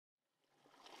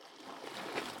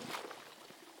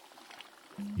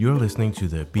You're listening to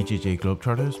the BJJ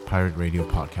Globetrotters Pirate Radio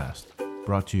Podcast,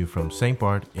 brought to you from St.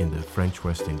 Barth in the French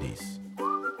West Indies.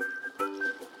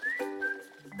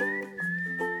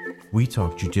 We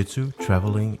talk jiu-jitsu,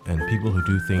 traveling, and people who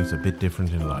do things a bit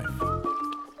different in life.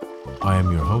 I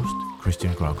am your host,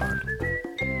 Christian Graugard.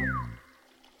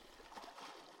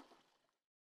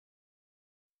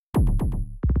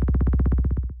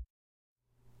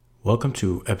 Welcome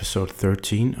to episode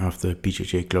 13 of the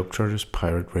BJJ Globetrotters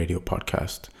Pirate Radio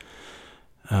Podcast.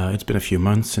 It's been a few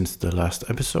months since the last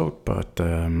episode, but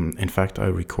in fact I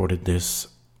recorded this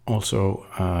also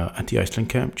at the Iceland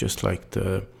camp, just like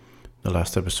the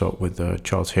last episode with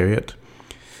Charles Harriott.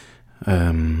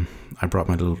 I brought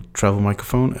my little travel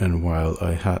microphone, and while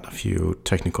I had a few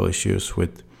technical issues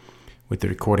with the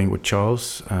recording with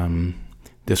Charles,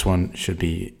 this one should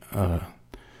be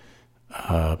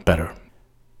better.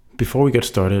 Before we get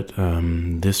started,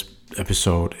 this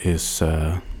episode is,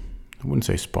 I wouldn't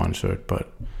say sponsored,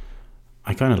 but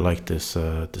I kind of like this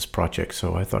project,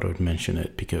 so I thought I would mention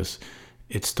it because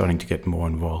it's starting to get more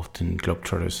involved in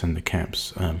Globetrotters and the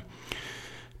camps.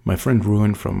 My friend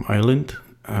Ruan from Ireland,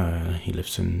 he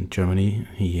lives in Germany.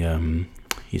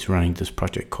 He's running this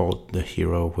project called The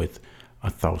Hero with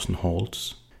 1,000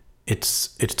 Holds.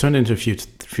 It's turned into a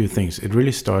few things. It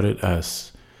really started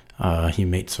as he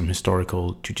made some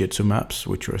historical jiu-jitsu maps,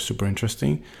 which were super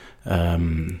interesting.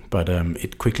 But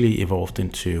it quickly evolved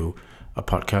into a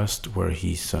podcast where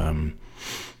he's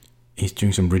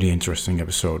doing some really interesting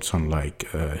episodes on like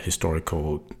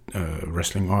historical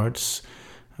wrestling arts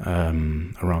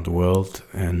around the world.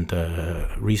 And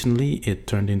recently it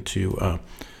turned into a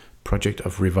project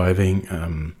of reviving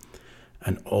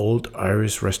an old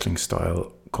Irish wrestling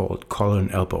style called collar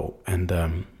and elbow.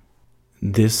 And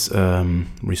this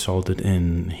resulted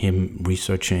in him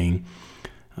researching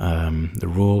the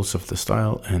rules of the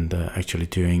style and actually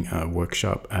doing a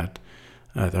workshop at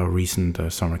our recent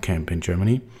summer camp in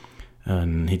Germany.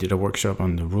 And he did a workshop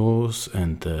on the rules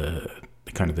and the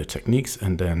kind of the techniques,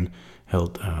 and then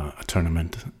held a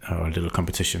tournament or a little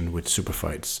competition with super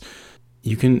fights.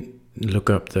 You can look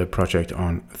up the project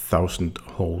on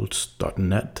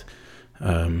 1000holds.net.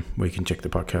 Where you can check the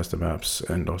podcast, the maps,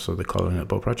 and also the collar and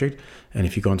elbow project. And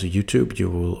if you go onto YouTube,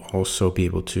 you will also be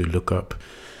able to look up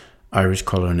Irish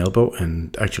collar and elbow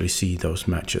and actually see those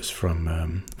matches from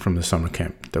the summer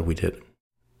camp that we did.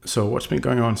 So what's been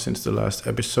going on since the last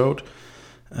episode?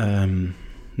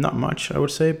 Not much, I would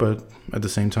say, but at the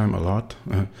same time, a lot.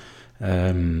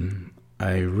 I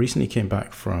recently came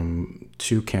back from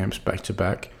 2 camps back to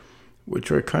back, which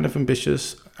were kind of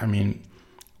ambitious. I mean,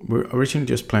 we originally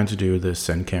just planned to do the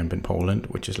Zen camp in Poland,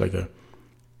 which is like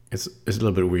it's a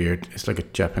little bit weird. It's like a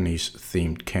Japanese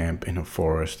themed camp in a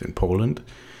forest in Poland.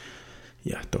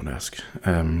 Yeah, don't ask.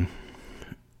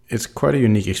 It's quite a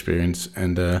unique experience,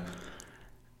 and at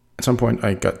some point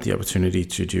I got the opportunity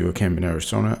to do a camp in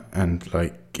Arizona and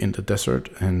like in the desert,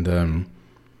 and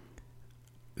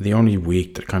the only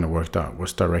week that kind of worked out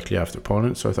was directly after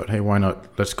Poland. So I thought, hey, why not?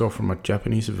 Let's go from a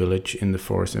Japanese village in the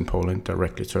forest in Poland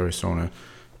directly to Arizona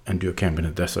and do a camp in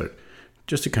the desert,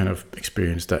 just to kind of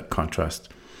experience that contrast.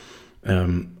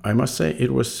 I must say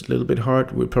it was a little bit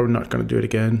hard. We're probably not going to do it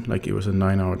again. Like, it was a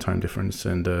 9-hour time difference,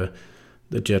 and the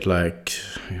jet lag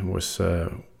was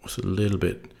a little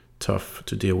bit tough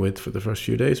to deal with for the first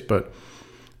few days. But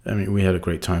I mean, we had a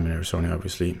great time in Arizona,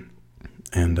 obviously,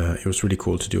 and it was really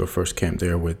cool to do our first camp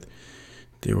there.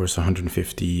 There was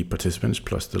 150 participants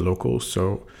plus the locals,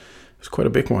 so it was quite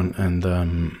a big one. And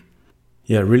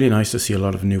yeah, really nice to see a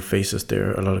lot of new faces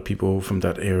there, a lot of people from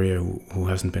that area who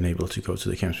hasn't been able to go to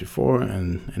the camps before,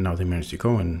 and now they managed to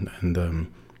go and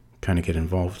kind of get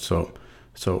involved. So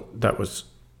that was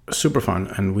super fun,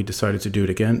 and we decided to do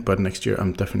it again. But next year,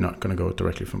 I'm definitely not going to go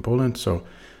directly from Poland. So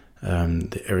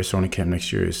the Arizona camp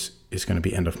next year is going to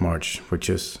be end of March, which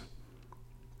is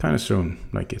kind of soon,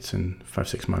 like it's in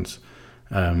 5-6 months.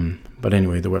 But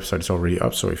anyway, the website is already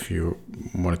up, so if you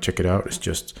want to check it out, it's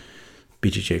just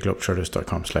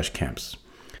bjjglobetrotters.com/camps.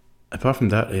 Apart from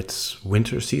that, it's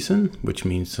winter season, which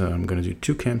means I'm going to do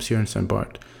 2 camps here in St.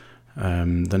 Barth.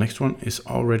 The next one is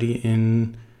already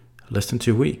in less than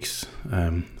 2 weeks.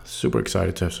 Super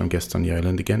excited to have some guests on the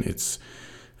island again. It's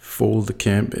full, the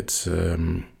camp. It's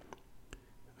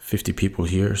 50 people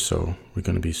here, so we're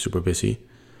going to be super busy.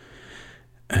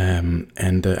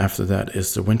 And after that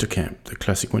is the winter camp. The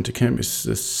classic winter camp is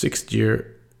the sixth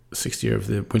year of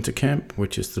the winter camp,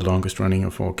 which is the longest running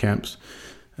of all camps,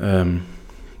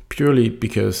 purely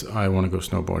because I want to go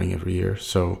snowboarding every year.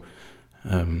 So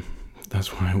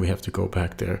that's why we have to go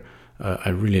back there. I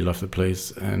really love the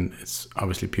place, and it's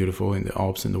obviously beautiful in the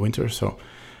Alps in the winter. So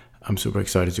I'm super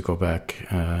excited to go back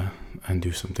and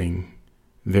do something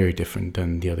very different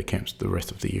than the other camps the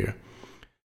rest of the year.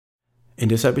 In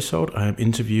this episode, I am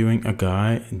interviewing a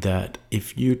guy that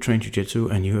if you train Jiu-Jitsu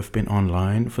and you have been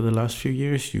online for the last few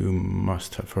years, you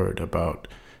must have heard about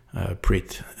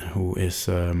Prit, who is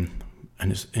an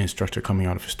instructor coming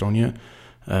out of Estonia.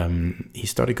 He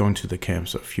started going to the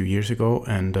camps a few years ago,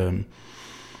 and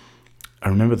I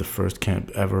remember the first camp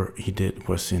ever he did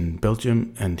was in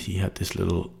Belgium, and he had this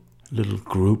little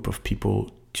group of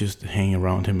people just hanging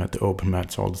around him at the open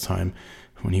mats all the time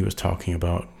when he was talking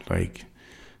about like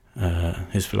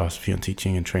his philosophy on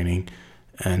teaching and training.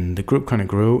 And the group kind of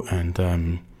grew, and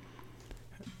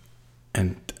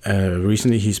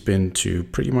recently he's been to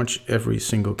pretty much every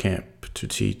single camp to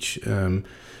teach,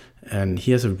 and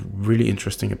he has a really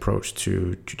interesting approach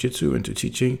to jiu-jitsu and to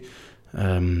teaching,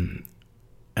 and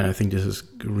I think this is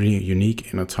really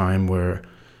unique in a time where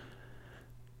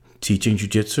teaching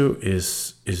jiu-jitsu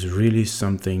is really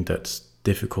something that's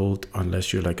difficult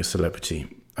unless you're like a celebrity.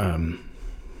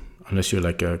 Unless you're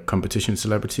like a competition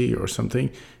celebrity or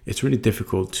something, it's really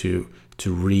difficult to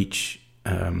reach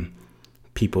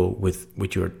people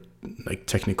with your like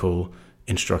technical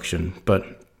instruction.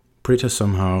 But Prit has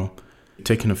somehow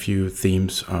taken a few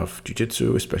themes of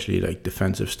jiu-jitsu, especially like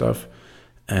defensive stuff,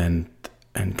 and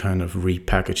kind of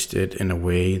repackaged it in a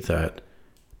way that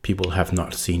people have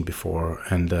not seen before.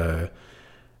 And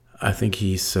I think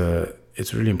it's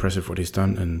really impressive what he's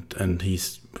done, and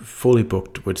he's fully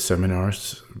booked with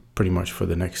seminars pretty much for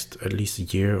the next at least a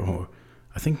year, or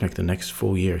I think like the next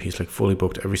full year. He's like fully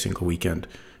booked every single weekend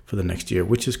for the next year,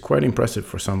 which is quite impressive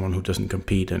for someone who doesn't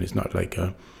compete and is not like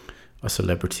a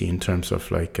celebrity in terms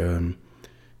of like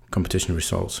competition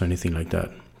results or anything like that.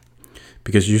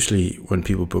 Because usually when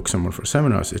people book someone for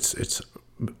seminars, it's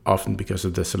often because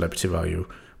of the celebrity value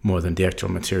more than the actual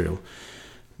material.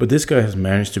 But this guy has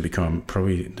managed to become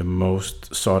probably the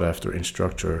most sought after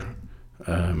instructor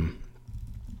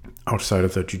outside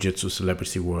of the jiu-jitsu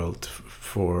celebrity world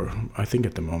for, I think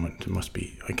at the moment, it must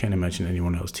be. I can't imagine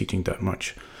anyone else teaching that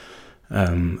much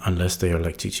unless they are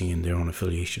like teaching in their own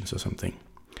affiliations or something.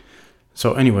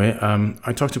 So anyway,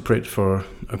 I talked to Prit for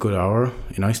a good hour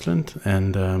in Iceland,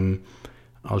 and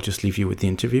I'll just leave you with the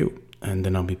interview, and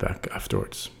then I'll be back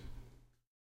afterwards.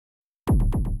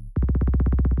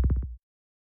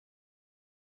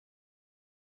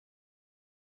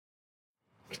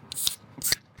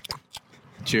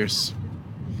 Cheers.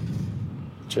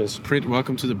 Cheers. Prit,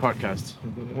 welcome to the podcast.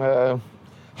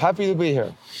 Happy to be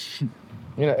here.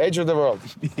 Edge of the world.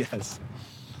 Yes.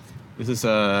 This is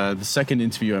the second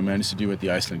interview I managed to do at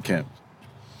the Iceland camp.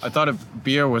 I thought a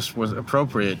beer was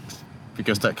appropriate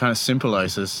because that kind of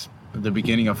symbolizes the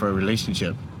beginning of our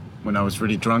relationship when I was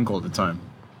really drunk all the time.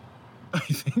 I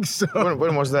think so.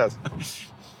 When was that?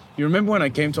 You remember when I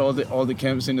came to all the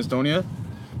camps in Estonia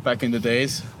back in the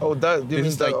days? Oh,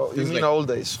 you mean old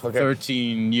days? Okay.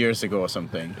 13 years ago or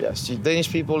something. Yes, the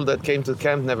Danish people that came to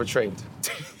camp never trained.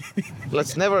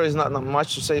 Never is not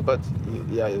much to say, but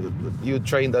yeah, you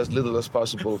trained as little as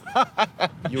possible.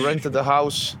 You rented the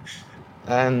house,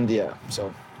 and yeah,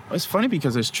 so. It's funny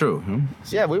because it's true.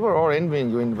 Yeah, we were all envying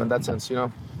you in that sense,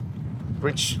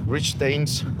 rich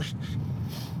Danes.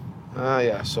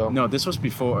 Yeah, so. No, this was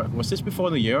before. Was this before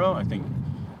the euro? I think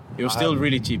it was still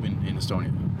really cheap in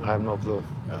Estonia. I have no clue.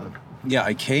 Yeah,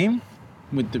 I came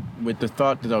with the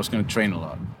thought that I was going to train a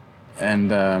lot,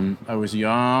 and I was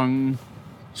young,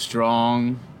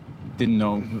 strong, didn't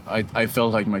know. I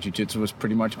felt like my jiu-jitsu was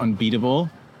pretty much unbeatable,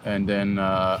 and then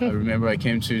I remember I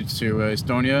came to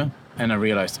Estonia, and I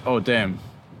realized, oh damn,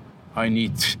 I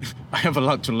have a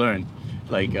lot to learn.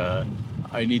 Like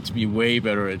I need to be way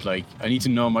better at I need to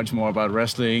know much more about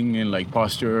wrestling and like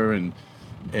posture and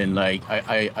like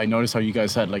I noticed how you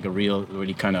guys had like a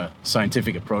really kind of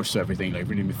scientific approach to everything, like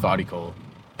really methodical.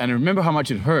 And I remember how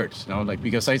much it hurt,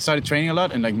 because I started training a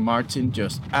lot, and like Martin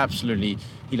just absolutely,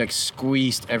 he like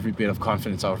squeezed every bit of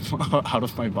confidence out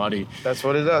of my body. That's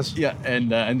what it does. Yeah, and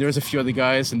there was a few other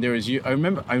guys, and there was you. I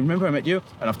remember I met you,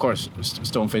 and of course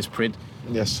Stoneface Prit.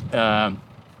 Yes. I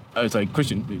was like,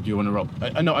 Christian, do you want to roll?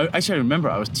 I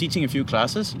remember I was teaching a few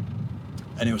classes,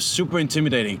 and it was super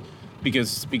intimidating.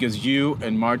 Because you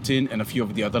and Martin and a few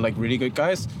of the other like really good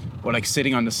guys were like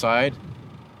sitting on the side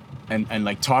and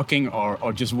like talking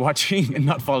or just watching and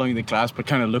not following the class but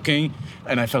kind of looking,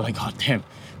 and I felt like, oh damn,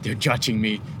 they're judging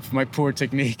me for my poor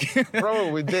technique.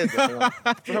 Probably did.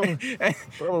 Probably and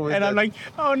did. I'm like,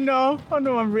 oh no, I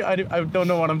don't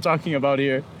know what I'm talking about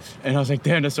here. And I was like,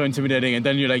 damn, that's so intimidating. And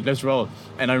then you're like, let's roll.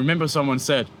 And I remember someone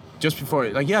said just before,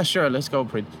 like, yeah, sure, let's go,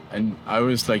 Prit. And I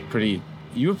was like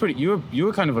you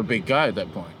were kind of a big guy at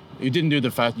that point. You didn't do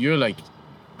the fast. You're like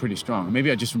pretty strong. Maybe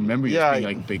I just remember you as being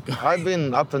like big. I've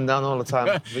been up and down all the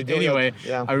time. Anyway,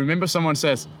 I remember someone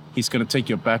says he's gonna take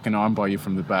your back and armbar you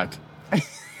from the back.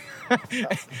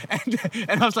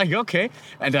 and I was like, okay.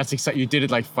 And that's exactly, you did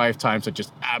it like 5 times. It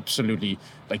just absolutely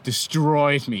like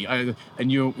destroyed me.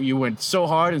 And you went so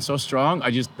hard and so strong.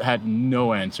 I just had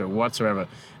no answer whatsoever.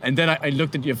 And then I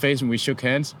looked at your face and we shook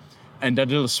hands, and that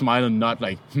little smile and nod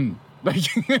like,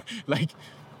 like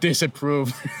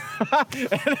disapproved.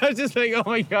 And I was just like, oh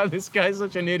my God, this guy's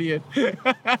such an idiot.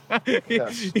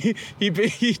 Yes.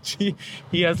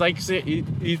 He has like,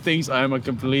 he thinks I'm a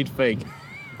complete fake.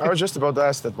 I was just about to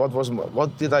ask that.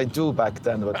 What did I do back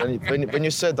then? But when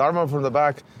you said armor from the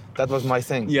back, that was my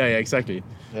thing. Yeah, exactly.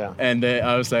 Yeah. And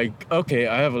I was like, okay,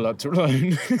 I have a lot to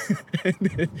learn.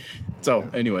 So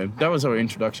anyway, that was our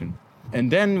introduction. And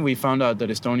then we found out that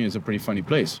Estonia is a pretty funny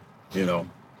place. You know,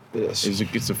 Yes.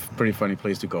 it's a pretty funny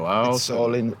place to go out. It's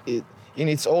all in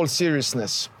its all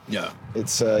seriousness. Yeah,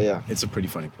 It's yeah. it's a pretty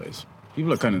funny place.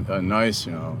 People are kind of nice,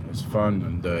 you know. It's fun,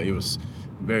 and it was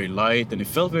very light, and it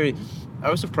felt very. I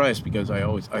was surprised because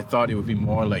I thought it would be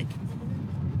more like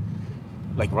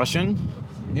Russian,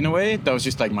 in a way. That was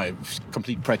just like my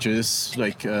complete prejudice,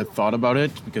 thought about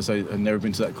it, because I'd never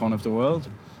been to that corner of the world.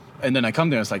 And then I come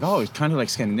there, and it's like, oh, it's kind of like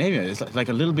Scandinavia. It's like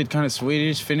a little bit kind of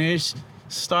Swedish, Finnish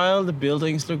style. The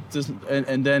buildings look,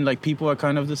 and then like people are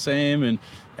kind of the same,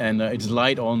 and it's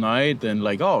light all night, and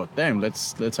like, oh, damn,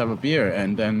 let's have a beer,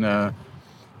 and then.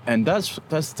 And that's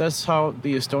how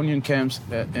the Estonian camps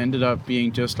ended up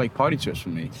being just like party trips for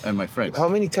me and my friends. How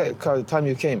many time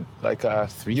you came? Like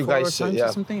 3, you 4 guys, times yeah,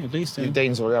 or something at least. you Yeah.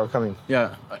 Danes were coming.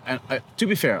 Yeah, and to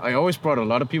be fair, I always brought a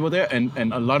lot of people there, and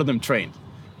a lot of them trained,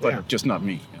 but Yeah. just not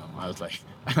me. You know, I was like,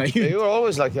 Yeah, you were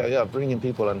always like bringing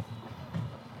people, and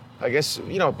I guess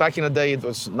back in the day it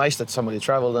was nice that somebody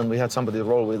traveled and we had somebody to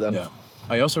roll with. And yeah.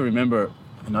 I also remember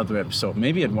another episode,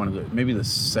 maybe the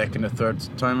second or third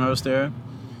time I was there,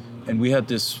 and we had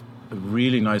this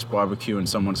really nice barbecue in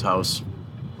someone's house.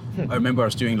 I remember I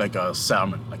was doing like a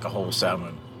salmon, like a whole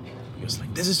salmon. He was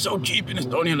like, this is so cheap in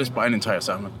Estonia, let's buy an entire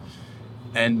salmon.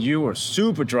 And you were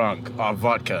super drunk on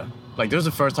vodka. Like, this was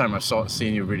the first time I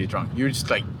seen you really drunk. You were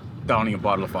just like downing a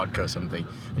bottle of vodka or something.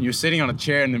 And you're sitting on a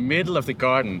chair in the middle of the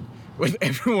garden with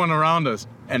everyone around us.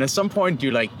 And at some point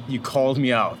you called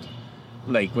me out.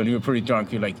 Like, when you were pretty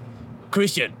drunk, you're like,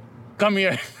 Christian, come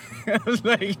here.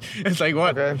 It's like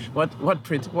what? Okay.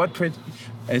 What print?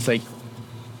 And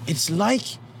it's like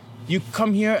you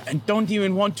come here and don't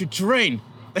even want to train.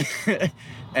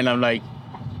 And I'm like,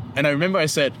 and I remember I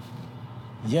said,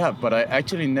 yeah, but I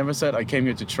actually never said I came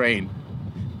here to train.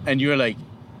 And you're like,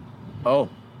 oh,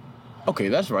 okay,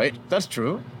 that's right, that's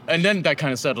true. And then that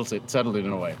kind of settled it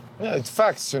in a way. yeah, it's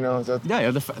facts, That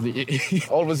Yeah.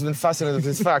 always been fascinated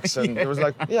with facts, and it was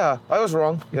like, yeah, I was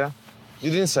wrong. Yeah, you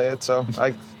didn't say it, so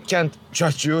I can't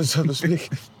judge you, so to speak.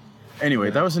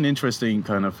 Anyway, that was an interesting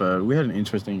kind of. We had an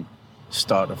interesting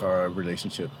start of our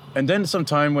relationship, and then some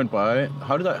time went by.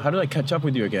 How did I catch up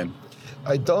with you again?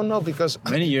 I don't know, because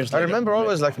Many years I later. remember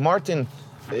always like Martin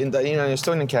in the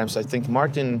Estonian camps. I think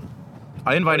Martin.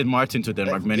 I invited Martin to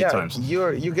Denmark many times.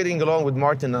 You're getting along with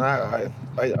Martin, and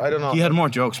I don't know. He had more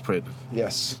jokes, Prit.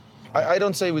 Yes. I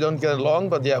don't say we don't get along,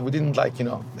 but yeah, we didn't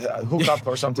hook up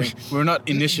or something. We're not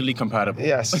initially compatible.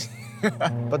 Yes.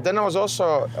 But then I was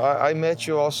also, I met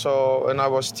you also, and I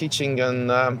was teaching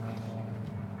in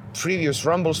previous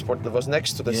Rumble Sport that was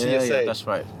next to the CSA. Yeah, that's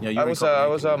right. Yeah, you I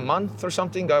was a month or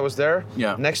something. I was there.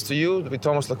 Yeah. Next to you with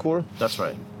Thomas Lacour. That's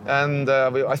right. And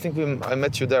I think I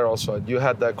met you there also. You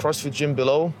had the CrossFit gym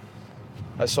below.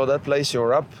 I saw that place. You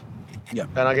were up. Yeah.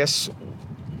 And I guess,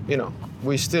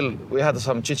 we had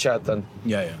some chit chat, and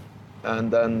Yeah.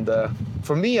 and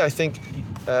for me, I think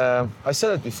I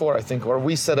said it before. I think, or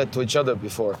we said it to each other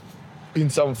before, in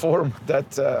some form.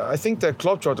 That I think the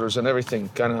Globetrotters and everything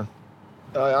kind of.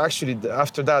 Actually,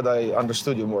 after that, I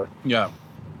understood you more. Yeah.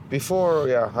 Before,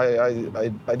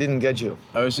 I didn't get you.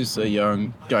 I was just a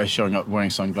young guy showing up wearing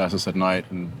sunglasses at night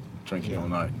and drinking all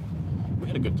night. We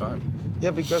had a good time.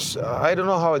 Yeah, because I don't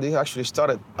know how it actually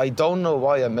started. I don't know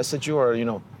why I messaged you,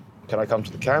 or can I come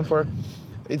to the camp? Or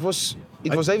it was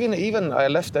even I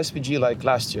left SPG like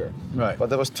last year. Right. But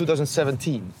that was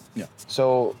 2017. Yeah.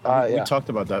 So We talked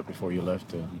about that before you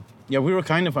left. Yeah, we were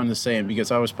kind of on the same,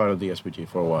 because I was part of the SPG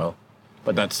for a while,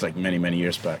 but that's like many, many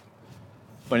years back.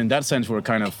 But in that sense, we're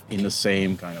kind of in the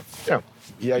same kind of.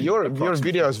 Yeah. Your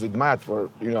videos with Matt were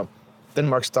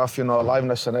Denmark stuff,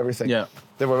 aliveness and everything. Yeah.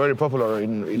 They were very popular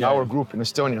in our group in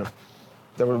Estonia.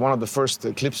 They were one of the first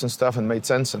clips and stuff, and made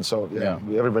sense, and so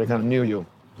everybody kind of knew you.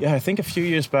 Yeah, I think a few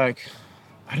years back,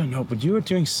 I don't know, but you were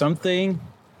doing something,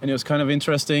 and it was kind of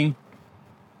interesting.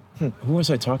 Who was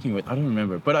I talking with? I don't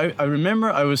remember. But I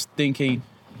remember I was thinking,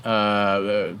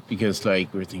 because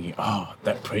like we were thinking, oh,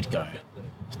 that Prit guy,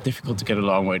 it's difficult to get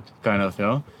along with, kind of, you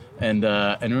know. And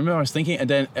remember I was thinking, and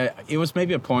then it was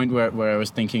maybe a point where I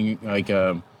was thinking like,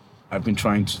 I've been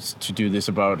trying to do this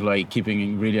about like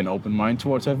keeping really an open mind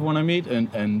towards everyone I meet,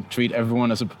 and treat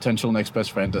everyone as a potential next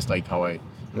best friend. That's like how I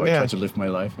try to live my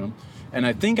life. You know? And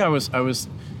I think I was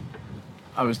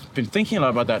been thinking a lot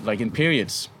about that, like in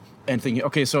periods, and thinking,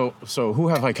 okay, so who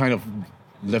have I kind of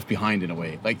left behind in a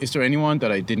way? Like, is there anyone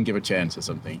that I didn't give a chance or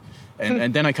something?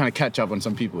 And then I kind of catch up on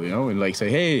some people, you know, and like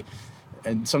say, hey.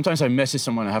 And sometimes I message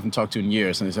someone I haven't talked to in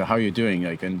years, and they say, how are you doing?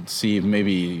 Like, and see if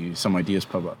maybe some ideas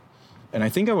pop up. And I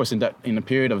think I was in a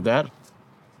period of that.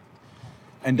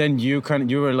 And then you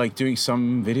were like doing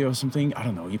some video or something. I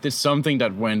don't know. You did something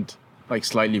that went like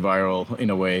slightly viral in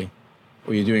a way,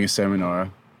 or you're doing a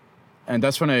seminar. And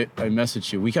that's when I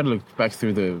messaged you. We got to look back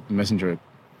through the Messenger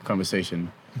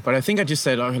conversation. But I think I just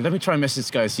said, okay, let me try and message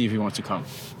this guy, see if he wants to come.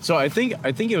 So I think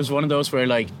it was one of those where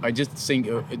like, I just think,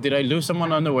 did I lose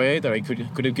someone on the way that I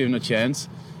could have given a chance?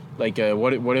 Like,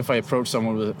 what if I approach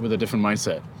someone with a different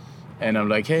mindset? And I'm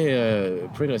like, hey,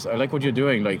 Prit, I like what you're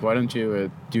doing. Like, why don't you,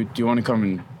 do you want to come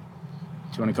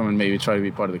and maybe try to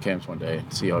be part of the camps one day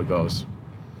and see how it goes?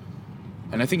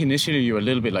 And I think initially you were a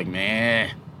little bit like, meh.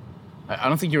 I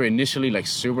don't think you were initially like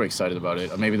super excited about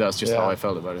it. Or maybe that's just how I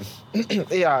felt about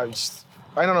it. Yeah,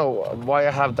 I don't know why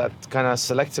I have that kind of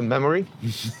selective memory.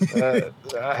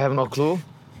 I have no clue.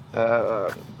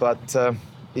 But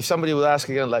if somebody would ask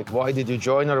again, like, why did you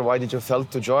join or why did you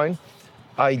felt to join?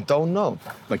 I don't know.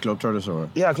 Like Globetrotters or?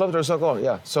 Yeah, Globetrotters are gone,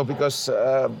 yeah. So because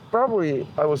probably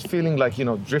I was feeling like, you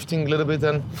know, drifting a little bit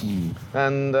then.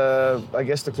 And I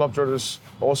guess the Globetrotters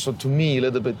also to me a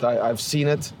little bit, I've seen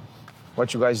it,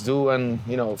 what you guys do. And,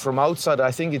 you know, from outside,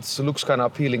 I think it looks kind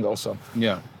of appealing also.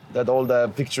 Yeah. That all the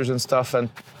pictures and stuff.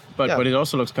 But it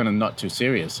also looks kind of not too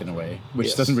serious in a way,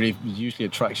 which doesn't really usually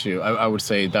attract you. I would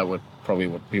say that would probably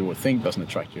what people would think doesn't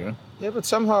attract you. Yeah, but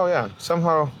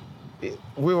somehow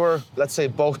we were, let's say,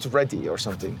 both ready or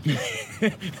something.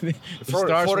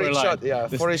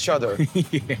 for each other.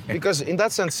 Yeah. Because in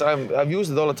that sense, I've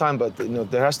used it all the time, but you know,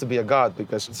 there has to be a God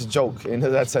because it's a joke in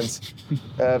that sense.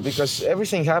 Because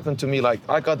everything happened to me, like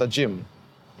I got a gym.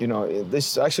 You know,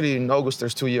 this actually in August,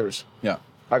 there's 2 years. Yeah.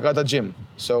 I got a gym.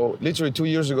 So literally 2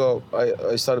 years ago,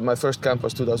 I started my first camp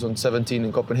was 2017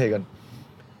 in Copenhagen.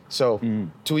 So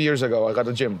 2 years ago, I got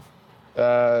a gym.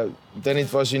 Then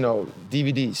it was, you know,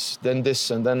 DVDs, then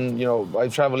this, and then, you know, I'm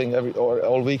traveling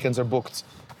all weekends are booked.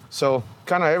 So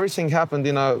kind of everything happened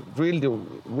in a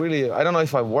really, I don't know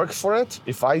if I worked for it,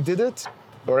 if I did it,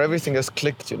 or everything has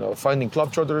clicked, you know. Finding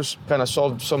Globetrotters kind of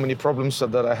solved so many problems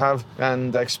that I have,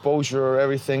 and the exposure,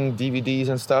 everything, DVDs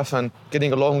and stuff, and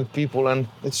getting along with people, and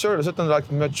it's certain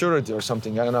like maturity or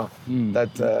something, I don't know,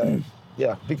 that...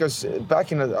 Yeah, because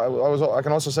back in I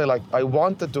can also say like I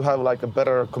wanted to have like a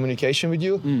better communication with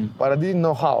you, but I didn't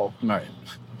know how. Right.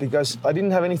 Because I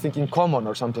didn't have anything in common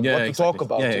or something what to talk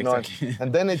about, you know. Exactly.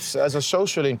 And then it's as a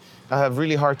socially, I have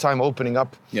really hard time opening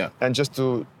up and just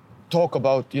to talk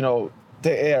about, you know,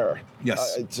 the air.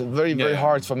 Yes. It's very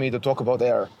hard for me to talk about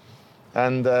air,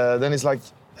 and then it's like.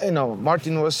 You know,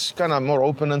 Martin was kind of more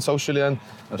open and socially, and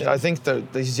I think that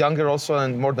he's younger also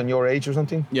and more than your age or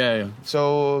something. Yeah.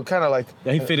 So kind of like...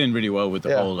 Yeah, he fit in really well with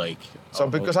the whole, like... So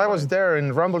because I was there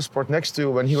in Rumble Sport next to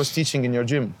you when he was teaching in your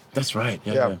gym. That's right,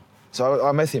 yeah. So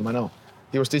I met him, I know.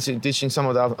 He was teaching some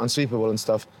of the Unsweepable and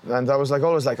stuff. And I was like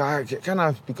always like, kind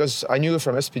of, because I knew you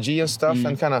from SPG and stuff,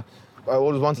 and kind of, I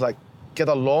always want to like get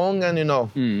along and, you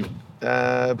know,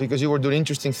 because you were doing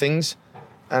interesting things.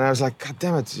 And I was like, God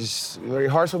damn it, it's very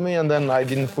hard for me. And then I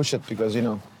didn't push it because, you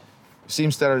know,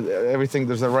 seems that everything,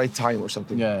 there's the right time or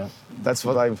something. Yeah. That's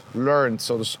what I've learned,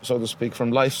 so to speak,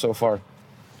 from life so far.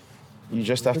 You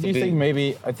just have to be...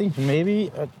 I think maybe,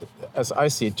 as I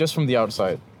see it, just from the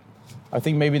outside, I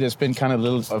think maybe there's been kind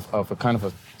of a kind of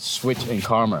a switch in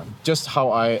karma. Just how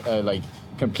I, like,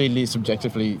 completely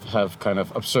subjectively have kind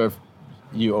of observed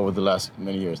you over the last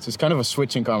many years. There's kind of a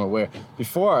switch in karma where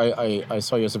before I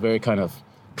saw you as a very kind of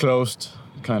closed,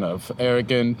 kind of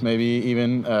arrogant, maybe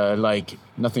even like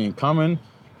nothing in common.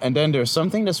 And then there's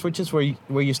something that switches where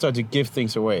you start to give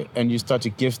things away and you start to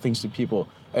give things to people.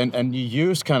 And you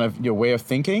use kind of your way of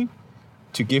thinking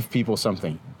to give people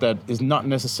something that is not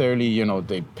necessarily, you know,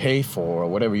 they pay for or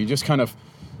whatever. You just kind of,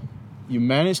 you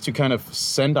manage to kind of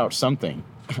send out something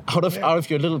out of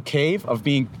your little cave of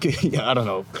being, I don't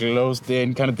know, closed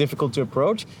in, kind of difficult to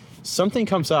approach. Something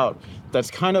comes out that's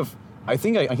kind of, I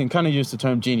think I can kind of use the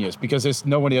term genius because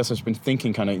nobody else has been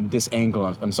thinking kind of in this angle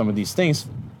on some of these things.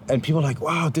 and people are like,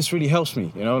 wow, this really helps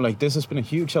me. You know, like this has been a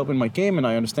huge help in my game, and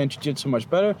I understand jiu-jitsu much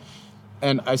better.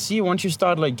 And I see once you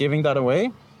start like giving that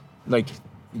away, like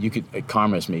you could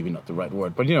karma is maybe not the right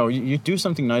word, but you know, you do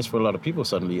something nice for a lot of people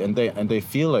suddenly, and they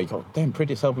feel like, oh damn,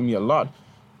 Pretty is helping me a lot.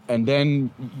 And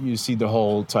then you see the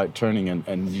whole tide turning,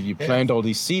 and you plant all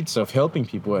these seeds of helping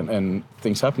people, and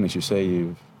things happen. As you say,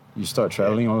 you start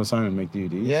traveling all the time and make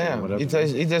DVDs. Yeah, or whatever.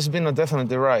 it has been a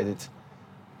definitely ride.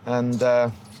 And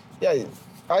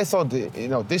I thought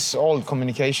this all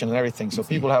communication and everything. So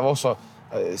people have also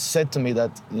said to me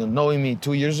that knowing me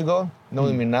 2 years ago,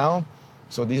 knowing me now,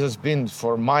 so this has been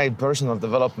for my personal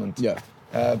development. Yeah.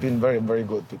 Been very, very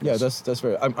good. Yeah, that's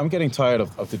very. I'm getting tired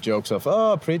of the jokes of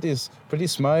pretty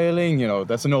smiling. You know,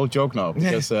 that's an old joke now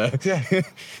because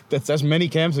that's many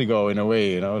camps ago in a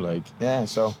way. You know, like yeah.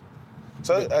 So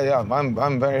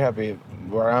I'm very happy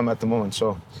where I'm at the moment.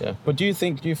 So yeah. But do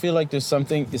you feel like there's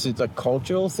something? Is it a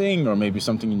cultural thing, or maybe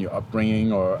something in your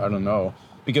upbringing, or I don't know?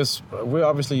 Because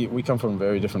we come from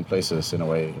very different places in a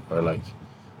way, or like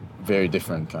very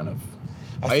different kind of.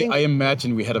 I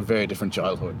imagine we had a very different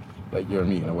childhood. Like you and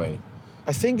me in a way.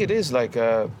 I think it is like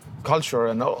a culture,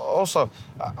 and also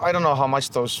I don't know how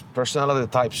much those personality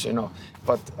types,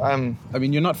 but I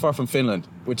mean, you're not far from Finland,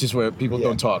 which is where people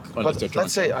don't talk unless they're drunk.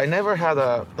 Let's say I never had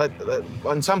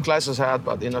in some classes I had,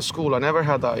 but in a school I never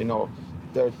had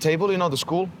the table, the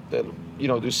school,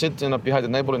 you sit behind the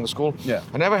table in the school. Yeah.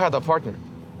 I never had a partner.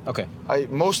 Okay. I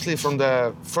mostly from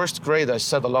the first grade I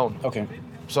sat alone. Okay.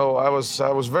 So I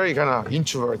was very kind of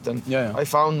introvert, and I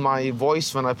found my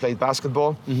voice when I played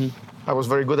basketball. Mm-hmm. I was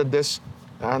very good at this,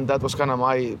 and that was kind of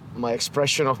my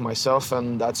expression of myself,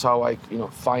 and that's how I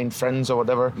find friends or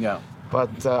whatever. Yeah.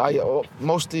 But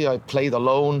I played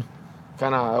alone.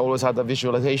 I always had a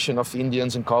visualization of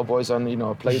Indians and cowboys, and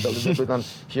played a little bit and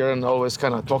here and always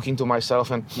kind of talking to myself,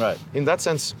 and in that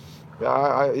sense,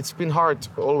 it's been hard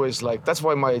always. Like that's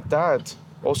why my dad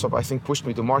also, I think, pushed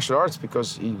me to martial arts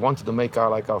because he wanted to make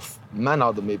a man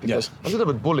out of me because I'm a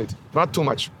little bit bullied, not too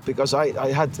much, because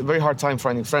I had a very hard time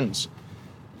finding friends.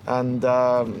 And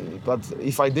but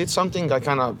if I did something, I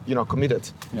kind of committed,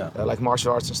 like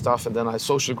martial arts and stuff, and then I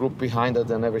social group behind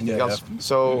it and everything else.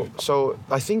 Yeah. So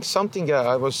I think something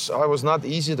I was not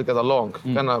easy to get along,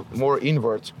 kind of more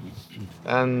inward,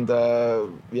 and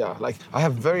like I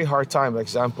have very hard time, for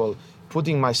example,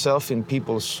 putting myself in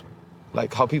people's.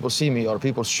 Like how people see me or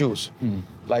people's shoes,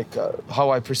 like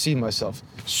how I perceive myself.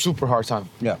 Super hard time.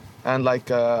 Yeah. And like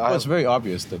it's very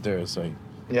obvious that there is a.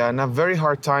 Yeah, and a very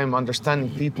hard time understanding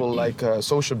people like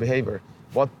social behavior,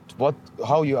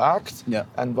 how you act,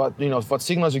 and what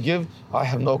signals you give. I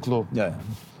have no clue. Yeah.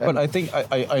 But I think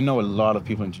I know a lot of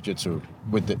people in jiu-jitsu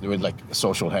with like a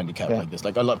social handicap like this,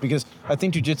 like a lot, because I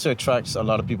think jiu-jitsu attracts a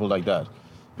lot of people like that,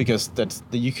 because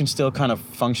you can still kind of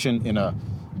function in a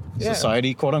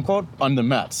society, quote unquote, on the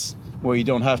mats, where you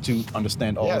don't have to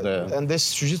understand all the. And this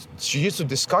jiu-jitsu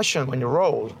discussion when you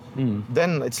roll,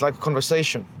 then it's like a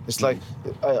conversation. It's like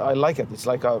I like it. It's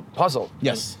like a puzzle.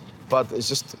 Yes. But it's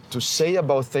just to say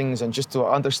about things and just to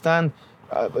understand.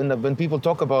 When people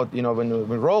talk about when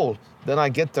we roll, then I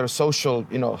get their social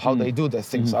how they do their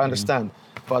things. I understand.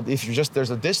 But if there's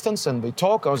a distance and we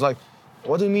talk, I was like.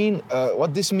 What do you mean?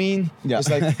 What this mean? Yeah. It's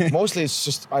like mostly it's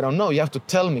just I don't know. You have to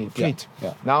tell me, Pete.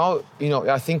 Yeah. Now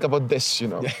I think about this.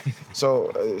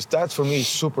 So that for me is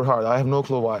super hard. I have no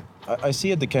clue why. I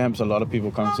see at the camps a lot of people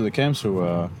come to the camps who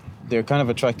they're kind of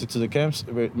attracted to the camps.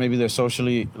 Maybe they're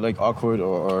socially like awkward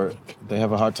or they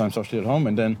have a hard time socially at home,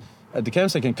 and then at the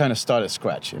camps they can kind of start at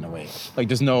scratch in a way. Like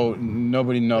there's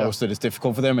nobody knows that it's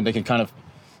difficult for them, and they can kind of.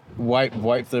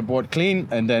 Wipe their board clean,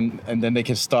 and then they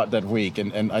can start that week.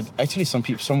 And actually,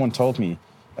 someone told me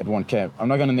at one camp. I'm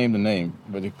not going to name the name,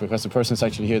 but because the person's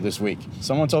actually here this week.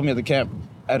 Someone told me at the camp.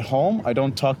 At home, I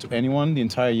don't talk to anyone the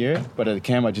entire year, but at the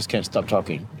camp, I just can't stop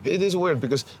talking. It is weird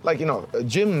because,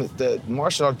 the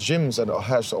martial arts gyms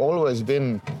has always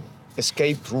been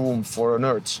escape room for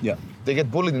nerds. Yeah. They get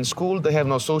bullied in school. They have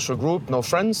no social group, no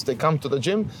friends. They come to the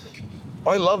gym.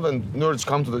 I love when nerds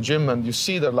come to the gym and you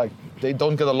see that they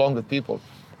don't get along with people.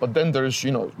 But then there's,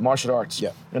 martial arts.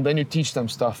 Yeah. And then you teach them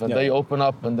stuff and they open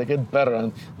up and they get better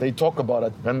and they talk about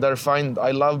it. And they're fine.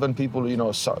 I love when people,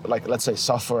 let's say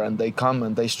suffer and they come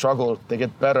and they struggle, they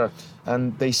get better.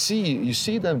 And you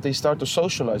see them, they start to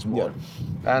socialize more.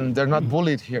 Yeah. And they're not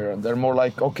bullied here. And they're more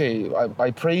like, okay, I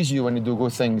praise you when you do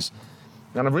good things.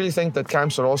 And I really think that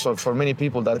camps are also for many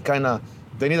people that kind of,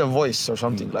 they need a voice or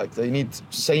something. Like they need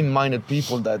same-minded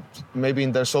people that maybe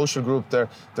in their social group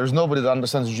there's nobody that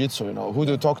understands jiu-jitsu. Who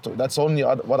do you talk to? That's only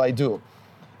what I do.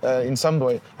 In some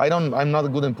way, I'm not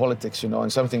good in politics.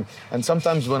 And something. And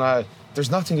sometimes when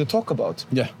there's nothing to talk about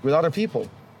with other people.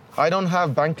 I don't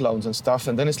have bank loans and stuff,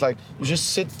 and then it's like you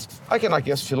just sit. I can, I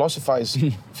guess, philosophize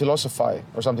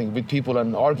or something with people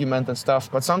and argument and stuff.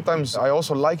 But sometimes I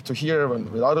also like to hear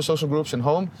with other social groups and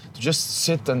home to just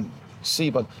sit and see.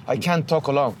 But I can't talk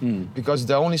alone because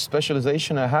the only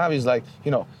specialization I have is like,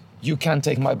 you can't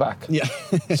take my back. Yeah.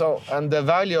 So, and the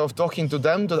value of talking to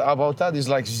them about that is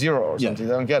like zero or something.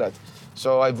 They don't get it.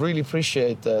 So I really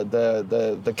appreciate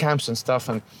the camps and stuff.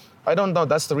 And I don't know,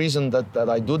 that's the reason that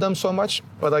I do them so much,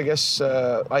 but I guess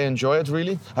I enjoy it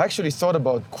really. I actually thought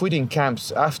about quitting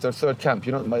camps after third camp,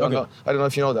 I don't know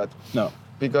if you know that. No.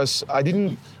 Because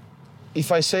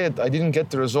if I say it, I didn't get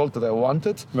the result that I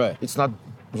wanted. Right. It's not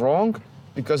wrong,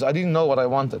 because I didn't know what I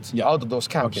wanted out of those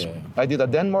camps. Okay. I did a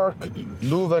Denmark,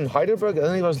 Leuven, Heidelberg,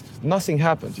 and then nothing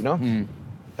happened,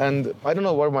 And I don't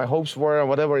know where my hopes were or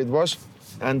whatever it was.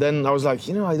 And then I was like,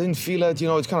 I didn't feel it,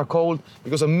 it's kind of cold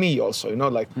because of me also,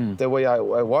 the way I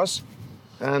was.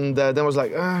 And then I was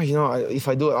like, if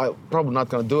I do it, I'm probably not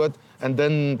going to do it. And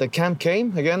then the camp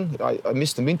came again. I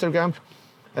missed the winter camp.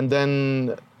 And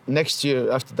then next year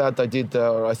after that, I did,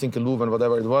 I think, a Leuven,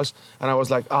 whatever it was. And I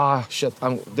was like, shit,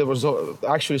 there was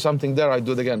actually something there, I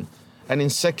do it again. And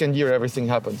in second year, everything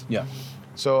happened. Yeah.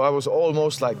 So I was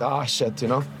almost like, shit,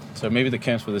 So maybe the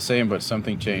camps were the same, but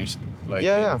something changed, like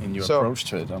in your approach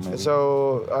to it.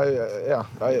 So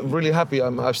I'm really happy.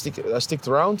 I sticked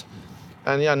around,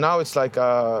 and now it's like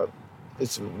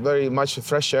it's very much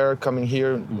fresh air coming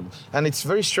here, and it's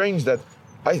very strange that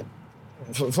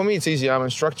for me it's easy. I'm an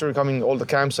instructor coming all the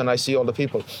camps, and I see all the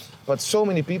people, but so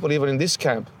many people even in this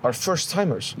camp are first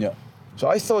timers. Yeah. So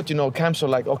I thought camps are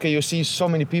like, okay, you see so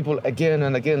many people again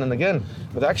and again and again,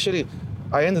 but actually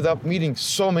I ended up meeting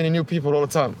so many new people all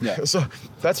the time. Yeah. So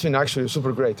that's been actually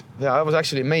super great. Yeah, I was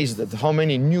actually amazed at how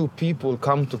many new people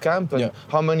come to camp and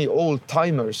how many old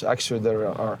timers actually there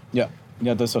are. Yeah,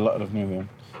 there's a lot of new here.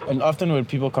 And often when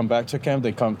people come back to camp,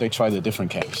 they try the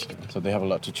different camps. So they have a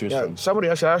lot to choose from. Somebody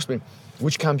actually asked me,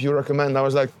 which camp you recommend? I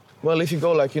was like, well, if you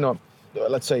go like,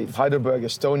 let's say Heidelberg,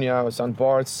 Estonia, St.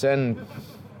 Bart's, Zen,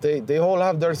 they all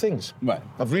have their things. Right.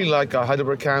 I really like a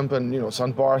Heidelberg camp and,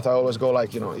 St. Barth. I always go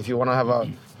like, if you want to have a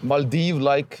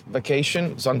Maldives-like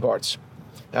vacation, St. Bart's.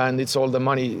 And it's all the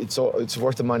money, it's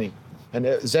worth the money. And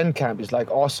Zen camp is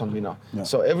like awesome, Yeah.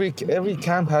 So every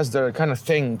camp has their kind of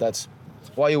thing that's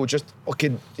why you would just,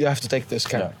 you have to take this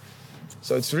camp. Yeah.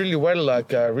 So it's really well,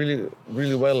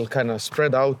 really well kind of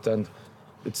spread out, and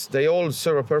they all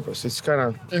serve a purpose. It's kind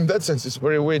of, in that sense, it's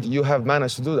very weird you have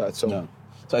managed to do that. So. Yeah.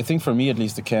 So I think for me, at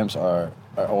least, the camps are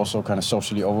also kind of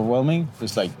socially overwhelming.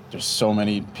 It's like there's so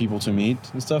many people to meet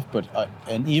and stuff. But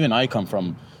even I come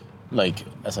from, like,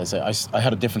 as I say, I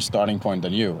had a different starting point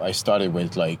than you. I started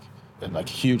with like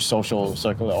huge social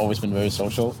circle. I've always been very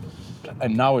social,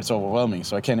 and now it's overwhelming.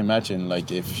 So I can't imagine like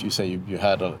if you say you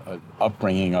had a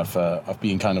upbringing of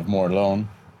being kind of more alone,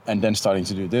 and then starting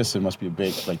to do this, it must be a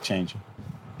big change.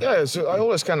 Yeah. So I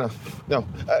always kind of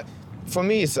for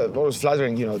me, it's always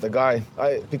flattering, the guy.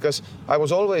 Because I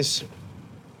was always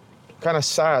kind of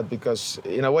sad because,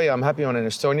 in a way, I'm happy on in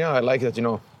Estonia. I like that,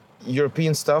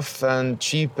 European stuff and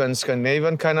cheap and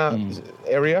Scandinavian kind of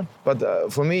area.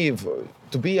 But for me,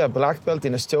 to be a black belt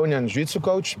in Estonia and jiu-jitsu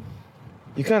coach,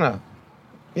 you kind of,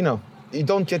 you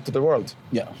don't get to the world.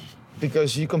 Yeah.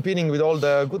 Because you're competing with all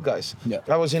the good guys. Yeah.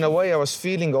 I was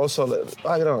feeling also,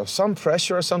 I don't know, some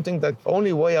pressure or something that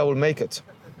only way I will make it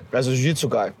as a jiu-jitsu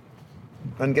guy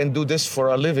and can do this for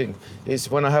a living is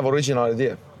when I have original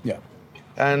idea. Yeah.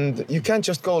 And you can't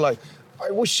just go like, I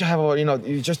wish I have a,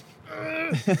 you just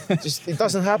it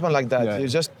doesn't happen like that.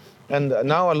 Yeah. And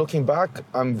now looking back,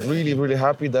 I'm really, really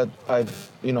happy that I've,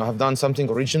 have done something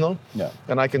original. Yeah.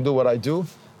 And I can do what I do.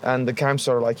 And the camps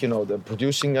are like, the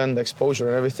producing and the exposure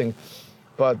and everything.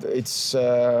 But it's,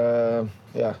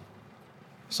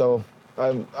 So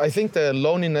I think the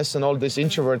loneliness and all this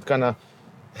introvert kind of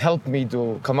helped me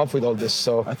to come up with all this.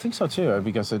 So I think so too,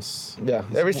 because it's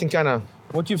everything kind of.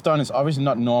 What you've done is obviously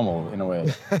not normal in a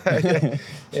way.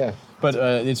 Yeah. But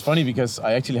it's funny because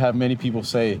I actually have many people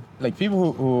say, like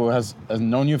people who has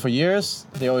known you for years,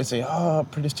 they always say, "Oh,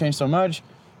 British changed so much,"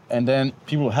 and then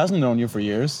people who hasn't known you for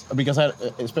years, because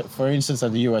for instance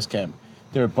at the US camp,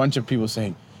 there are a bunch of people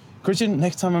saying, "Christian,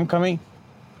 next time I'm coming,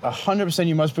 100%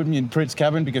 you must put me in Pritt's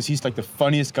cabin because he's like the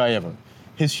funniest guy ever.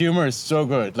 His humor is so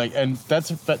good." And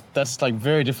that's like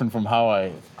very different from how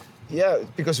I. Yeah,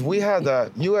 because we had a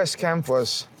US camp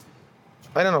was,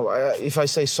 I don't know, if I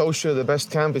say social, the best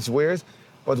camp, it's weird,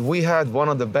 but we had one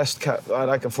of the best,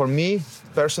 for me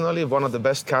personally, one of the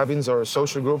best cabins or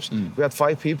social groups. We had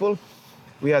 5 people.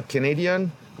 We had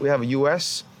Canadian, we have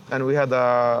US, and we had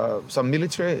some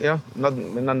military, not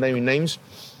naming names.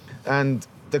 And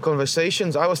the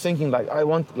conversations, I was thinking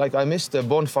I missed the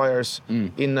bonfires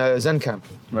in Zen camp.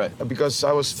 Right. Because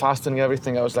I was fasting and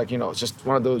everything. I was like, just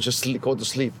wanted to just go to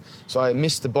sleep. So I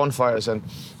missed the bonfires, and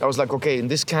I was like, okay, in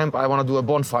this camp I want to do a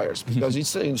bonfires because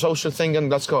it's a social thing, and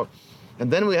let's go. And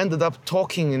then we ended up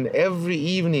talking in every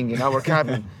evening in our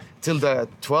cabin till the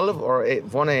 12 or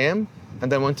 1 a.m.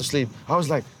 and then went to sleep. I was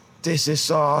like, this is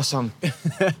so awesome.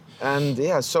 And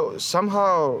yeah, so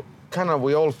somehow kind of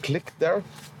we all clicked there.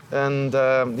 And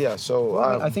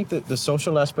I think that the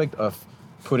social aspect of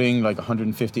putting like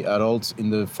 150 adults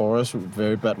in the forest with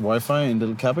very bad Wi-Fi in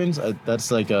little cabins, that's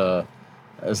like a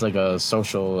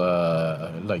social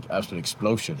like absolute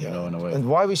explosion, in a way. And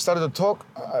why we started to talk,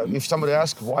 if somebody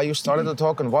asks why you started to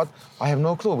talk and what, I have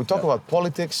no clue. We talk about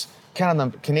politics,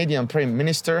 Canadian Prime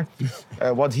Minister,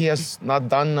 what he has not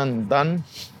done,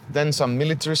 then some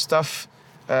military stuff.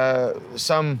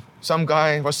 Some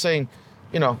guy was saying,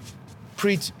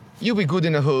 Preet, you be good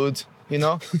in the hood, and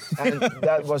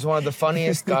that was one of the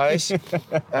funniest guys,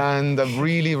 and a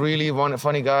really, really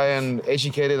funny guy and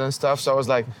educated and stuff. So I was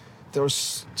like, there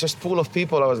was just full of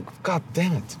people. I was like, God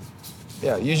damn it.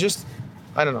 Yeah,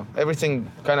 I don't know, everything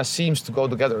kind of seems to go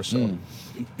together. So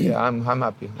yeah, I'm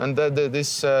happy. And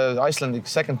this Icelandic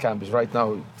second camp is right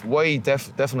now way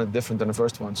definitely different than the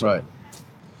first one. So. Right.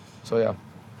 So yeah.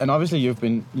 And obviously you've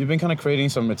been kind of creating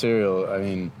some material. I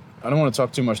mean, I don't want to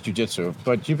talk too much jiu-jitsu,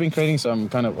 but you've been creating some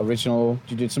kind of original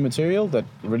jiu-jitsu material that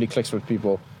really clicks with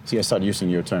people. See, I started using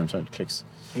your term, so it clicks.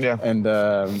 Yeah. And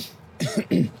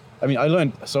I mean, I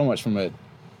learned so much from it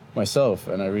myself,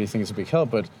 and I really think it's a big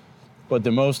help. But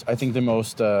the most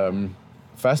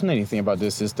fascinating thing about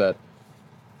this is that,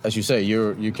 as you say,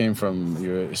 you came from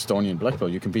your Estonian black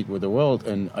belt. You compete with the world,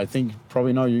 and I think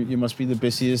probably now you must be the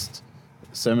busiest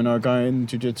seminar guy in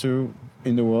jiu-jitsu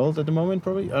in the world at the moment,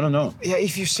 probably. I don't know. Yeah,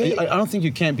 if you say, I don't think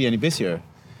you can't be any busier.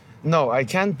 No, I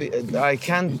can't be. I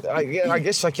can't. I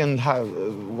guess I can have.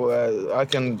 I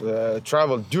can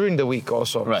travel during the week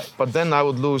also. Right. But then I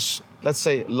would lose, let's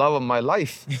say, love of my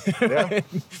life. Yeah.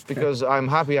 Because I'm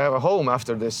happy I have a home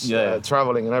after this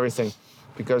traveling and everything.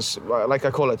 Because, like I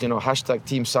call it, hashtag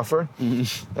team suffer.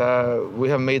 Mm-hmm. We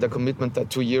have made a commitment that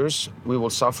 2 years we will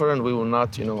suffer and we will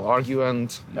not, argue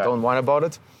and don't whine about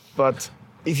it. But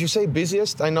if you say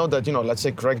busiest, I know that, let's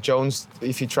say Greg Jones,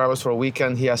 if he travels for a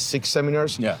weekend, he has 6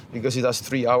 seminars because he does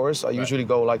 3 hours. I usually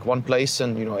go like one place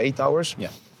and, 8 hours. Yeah.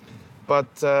 But,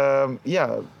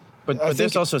 But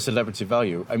there's also celebrity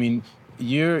value. I mean,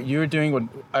 you're doing what,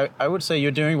 I would say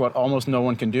you're doing what almost no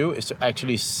one can do, is to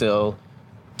actually sell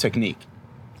technique.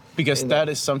 Because that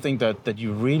is something that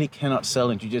you really cannot sell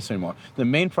in jiu-jitsu anymore. The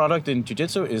main product in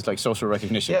jiu-jitsu is like social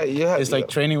recognition. It's like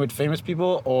training with famous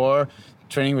people or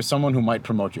training with someone who might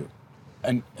promote you.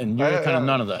 And you're kind of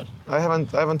none of that. I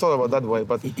haven't thought about that way,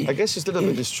 but I guess it's a little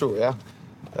bit is true, yeah.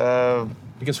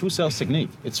 Because who sells technique?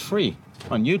 It's free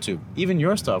on YouTube. Even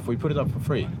your stuff, we put it up for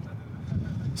free.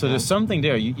 So there's something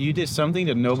there. You did something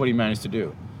that nobody managed to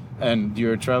do. And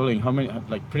you're traveling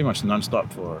pretty much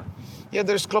non-stop for... Yeah,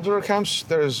 there's club camps.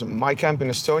 There's my camp in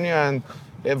Estonia, and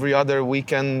every other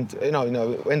weekend,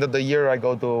 end of the year, I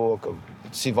go to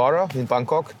Sivara in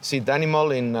Bangkok, see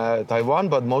Danimal in Taiwan,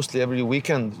 but mostly every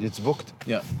weekend it's booked.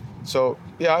 Yeah. So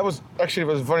yeah, it was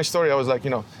a funny story. I was like,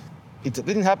 it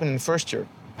didn't happen in the first year.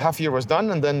 Half year was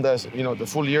done, and then the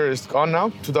full year is gone now.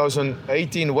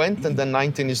 2018 went, and then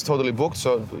 19 is totally booked.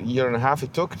 So a year and a half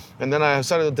it took, and then I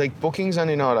started to take bookings, and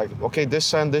okay,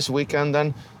 this and this weekend,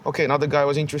 then okay, another guy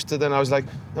was interested, and I was like,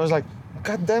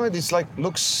 God damn it, it's like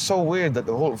looks so weird that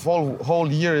the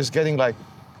whole year is getting like,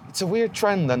 it's a weird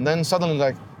trend, and then suddenly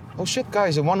like, oh shit,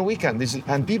 guys, in one weekend,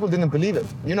 and people didn't believe it.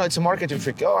 It's a marketing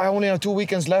trick. Oh, I only have 2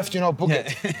 weekends left, book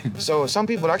it. So some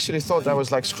people actually thought I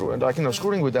was like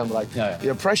screwing with them, like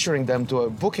you're pressuring them to a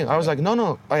booking. I was like,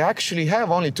 no, I actually have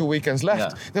only 2 weekends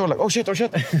left. Yeah. They were like, oh shit.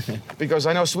 Because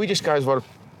I know Swedish guys were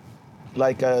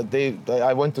like,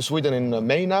 I went to Sweden in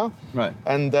May now. Right.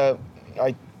 And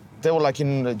they were like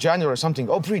in January or something.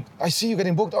 Oh, Preet, I see you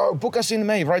getting booked. Oh, book us in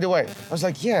May right away. I was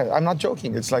like, yeah, I'm not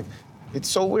joking. It's like, it's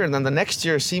so weird, and the next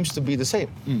year seems to be the same.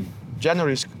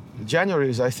 January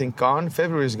is I think gone.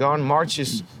 February is gone. March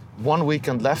is 1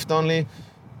 weekend left only.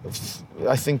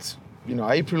 I think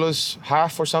April is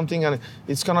half or something, and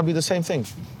it's gonna be the same thing.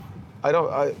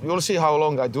 We'll see how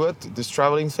long I do it. This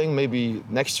traveling thing, maybe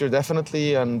next year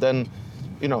definitely, and then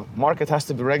market has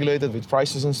to be regulated with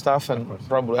prices and stuff, and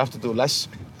probably have to do less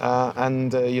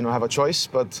and have a choice,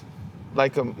 but.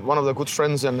 Like one of the good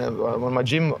friends and when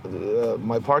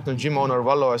my partner, gym owner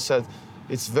Vallo, has said,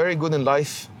 it's very good in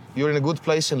life. You're in a good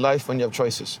place in life when you have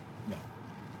choices. Yeah.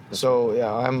 So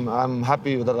yeah, I'm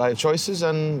happy that I have choices,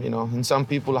 and in some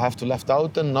people I have to left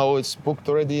out, and now it's booked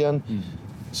already, and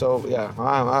so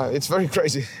yeah, it's very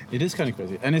crazy. It is kind of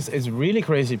crazy, and it's really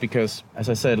crazy because, as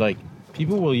I said, like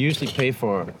people will usually pay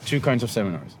for two kinds of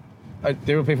seminars.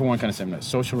 They will pay for one kind of seminar,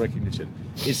 social recognition.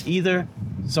 It's either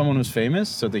someone who's famous,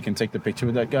 so they can take the picture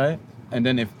with that guy, and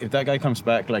then if that guy comes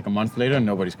back like a month later,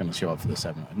 nobody's going to show up for the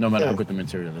seminar, no matter how good the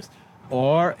material is.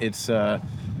 Or it's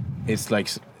like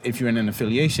if you're in an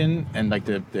affiliation and like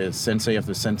the sensei of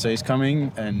the sensei is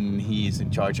coming and he's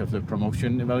in charge of the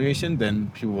promotion evaluation,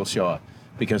 then people will show up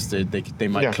because they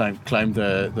might climb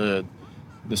the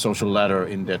social ladder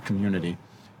in that community.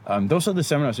 Those are the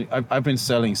seminars. I've been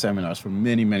selling seminars for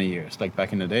many years, like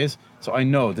back in the days. So I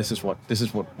know this is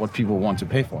what people want to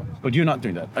pay for. But you're not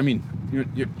doing that. I mean,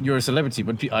 you're a celebrity,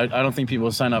 but I don't think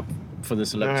people sign up for the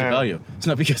celebrity value. It's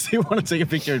not because they want to take a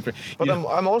picture. But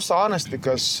I'm also honest,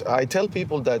 because I tell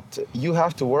people that you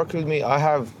have to work with me. I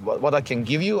have what I can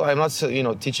give you. I'm not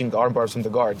teaching arm bars from the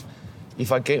guard.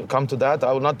 If I come to that,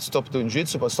 I will not stop doing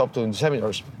jiu-jitsu, but stop doing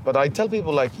seminars. But I tell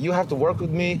people, like, you have to work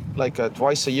with me like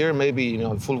twice a year, maybe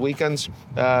full weekends,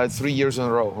 3 years in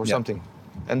a row or something.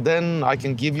 And then I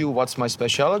can give you what's my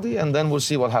specialty, and then we'll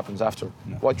see what happens after,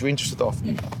 what you're interested of.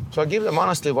 So I give them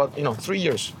honestly 3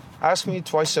 years. Ask me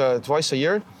twice a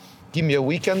year, give me a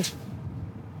weekend,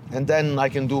 and then I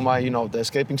can do my the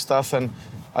escaping stuff, and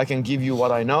I can give you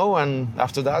what I know, and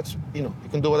after that you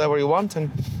can do whatever you want. And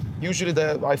usually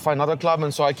I find another club,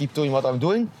 and so I keep doing what I'm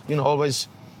doing, always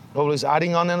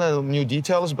adding on new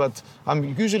details. But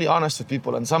I'm usually honest with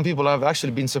people, and some people have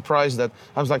actually been surprised that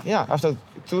I was like, after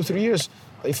 2-3 years,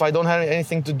 if I don't have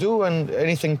anything to do and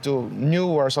anything to new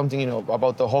or something,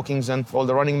 about the Hawkings and all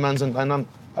the running mans, and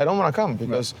I don't want to come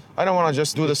because I don't want to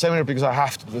just do the seminar because I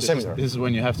have to do the seminar. This is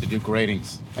when you have to do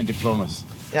gradings and diplomas.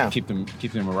 Yeah. Keep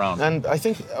them around. And I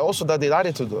think also that the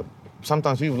attitude,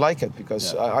 sometimes people like it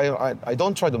because I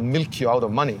don't try to milk you out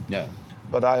of money. Yeah.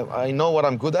 But I know what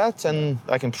I'm good at, and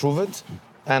I can prove it,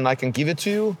 and I can give it to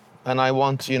you, and I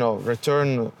want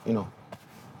return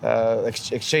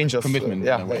exchange of commitment.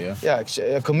 In a way,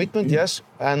 a commitment, yes,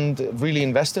 and really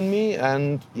invest in me,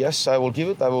 and yes, I will give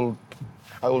it.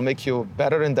 I will make you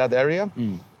better in that area,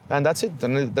 and that's it.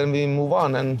 Then we move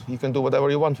on, and you can do whatever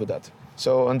you want with that.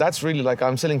 So, and that's really like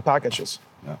I'm selling packages.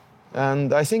 Yeah.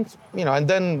 And I think and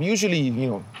then usually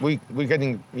we're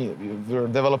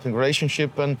developing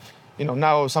relationship, and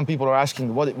now some people are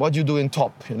asking what you do in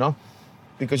top,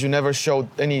 because you never showed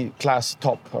any class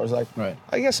top. I was like, right.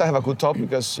 I guess I have a good top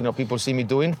because people see me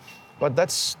doing, but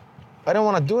I don't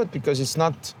want to do it because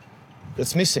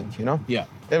it's missing. Yeah.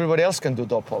 Everybody else can do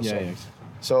top also. Yeah.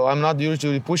 So I'm not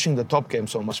usually pushing the top game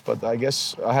so much, but I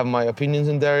guess I have my opinions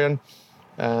in there,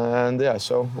 and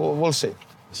so we'll see.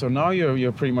 So now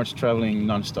you're pretty much traveling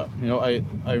nonstop.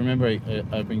 I remember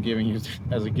I've been giving you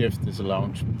as a gift this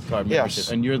lounge card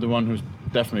membership, and you're the one who's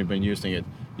definitely been using it.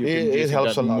 It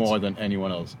helps a lot more than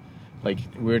anyone else. Like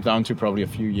we're down to probably a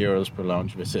few euros per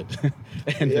lounge visit,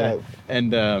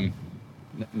 and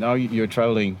now you're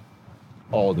traveling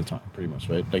all the time, pretty much,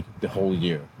 right? Like the whole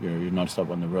year, you're nonstop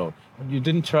on the road. You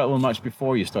didn't travel much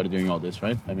before you started doing all this,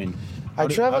 right? I mean, I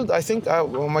traveled. I think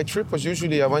my trip was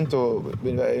usually I went to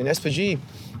in SPG.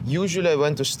 Usually I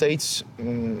went to States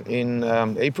in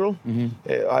April.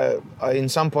 Mm-hmm. In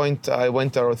some point I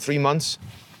went there 3 months,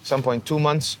 some point 2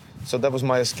 months. So that was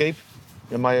my escape.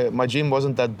 And my gym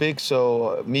wasn't that big,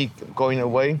 so me going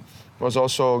away was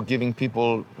also giving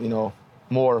people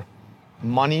more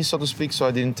money, so to speak. So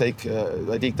I didn't take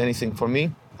anything for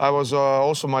me. I was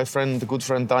also my good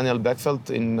friend Daniel Beckfeldt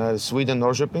in Sweden,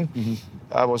 Norrköping. Mm-hmm.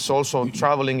 I was also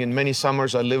traveling in many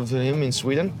summers. I lived with him in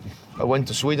Sweden. I went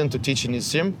to Sweden to teach in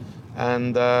his gym,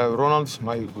 and Ronald,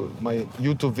 my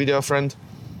YouTube video friend,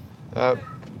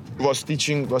 was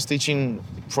teaching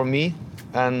for me,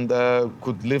 and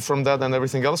could live from that and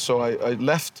everything else. So I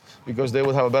left because they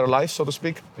would have a better life, so to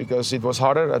speak, because it was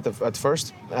harder at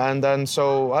first. And then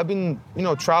so I've been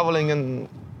traveling and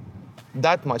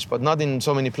that much, but not in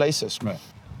so many places. Right.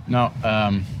 Now,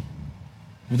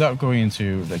 without going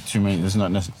into like too many, there's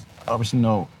not necessarily obviously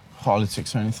no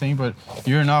politics or anything, but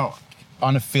you're now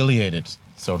unaffiliated,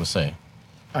 so to say.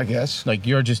 I guess. Like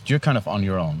you're kind of on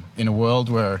your own in a world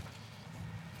where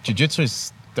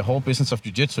the whole business of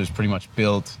jiu-jitsu is pretty much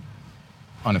built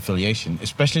on affiliation,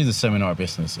 especially the seminar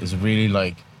business is really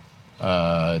like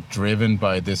driven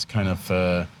by this kind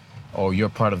of you're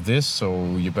part of this,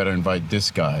 so you better invite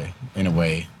this guy in a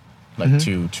way, like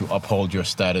mm-hmm. to uphold your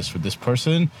status with this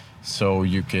person, so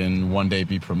you can one day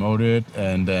be promoted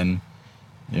and then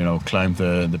climb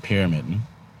the pyramid.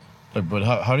 But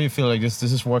how do you feel like this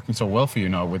is working so well for you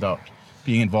now without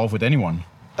being involved with anyone?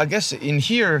 I guess in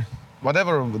here,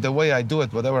 whatever the way I do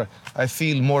it, whatever, I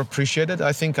feel more appreciated.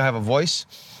 I think I have a voice,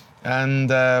 and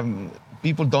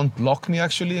people don't block me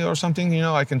actually or something. You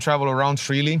know, I can travel around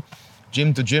freely,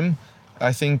 gym to gym.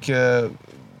 I think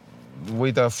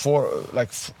with the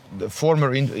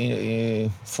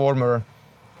former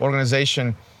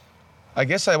organization, I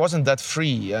guess I wasn't that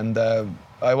free, and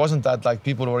I wasn't that like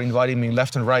people were inviting me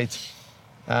left and right,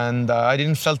 and I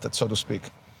didn't felt it, so to speak.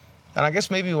 And I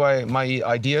guess maybe why my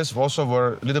ideas also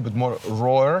were a little bit more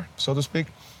raw, so to speak.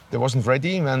 They wasn't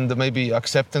ready, and maybe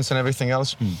acceptance and everything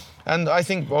else. And I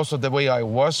think also the way I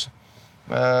was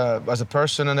as a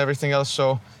person and everything else.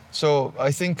 So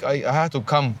I think I had to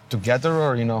come together,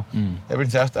 or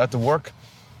everything had to work.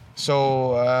 So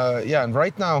and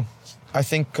right now, I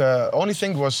think only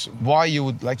thing was why you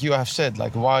would, like you have said,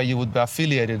 like why you would be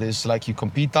affiliated is like you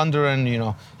compete under, and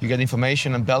you get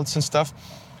information and belts and stuff.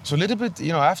 So a little bit,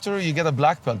 after you get a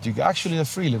black belt, you actually are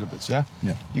free a little bit, yeah?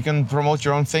 You can promote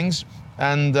your own things,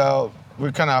 and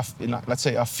we're kind of, let's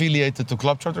say, affiliated to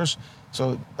Globetrotters.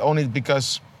 So only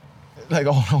because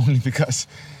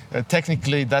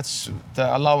technically that's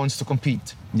the allowance to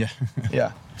compete. Yeah.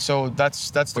 Yeah. So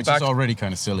that's the which is already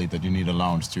kind of silly that you need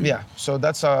allowance to. Yeah. So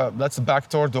that's a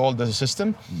backdoor to all the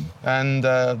system, and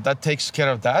that takes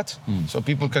care of that. So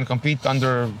people can compete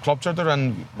under Globetrotter,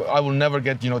 and I will never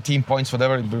get team points,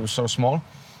 whatever. It was so small,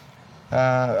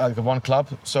 like one club.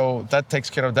 So that takes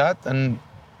care of that, and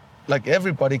like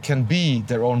everybody can be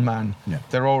their own man,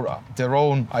 their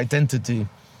own identity.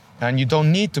 And you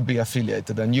don't need to be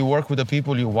affiliated, and you work with the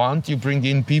people you want. You bring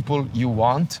in people you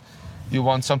want. You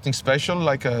want something special,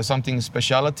 like something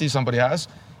speciality somebody has.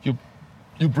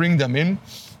 You bring them in,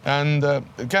 and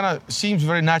it kind of seems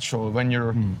very natural when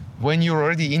you're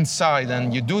already inside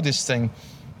and you do this thing,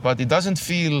 but it doesn't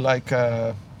feel like.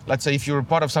 Let's say if you're a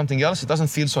part of something else, it doesn't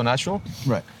feel so natural.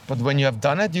 Right. But when you have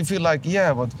done it, you feel like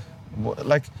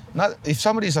like not if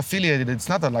somebody is affiliated, it's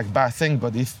not a like bad thing.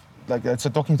 But if like it's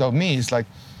talking to me, it's like.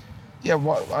 Yeah,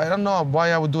 I don't know why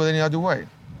I would do it any other way.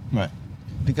 Right.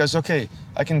 Because, okay,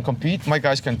 I can compete, my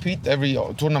guys can compete, every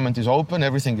tournament is open,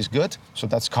 everything is good, so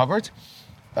that's covered.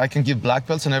 I can give black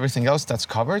belts and everything else, that's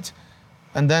covered.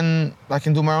 And then I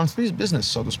can do my own business,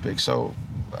 so to speak. So,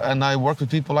 and I work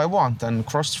with people I want and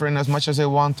cross-train as much as I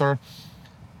want, or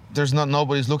there's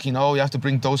nobody's looking, you have to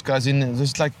bring those guys in.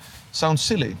 It's like, sounds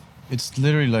silly. It's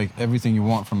literally like everything you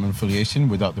want from an affiliation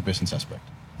without the business aspect.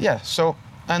 Yeah, so...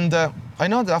 And I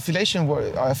know the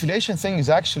affiliation thing is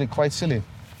actually quite silly,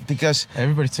 because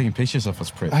everybody's taking pictures of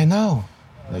us, Prit. I know.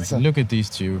 Like, look at these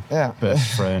two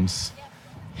best friends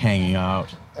hanging out.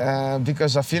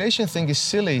 Because affiliation thing is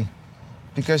silly,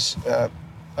 because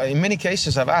in many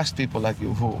cases I've asked people like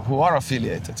you who are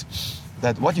affiliated,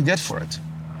 that what you get for it.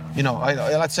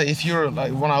 Let's say if you're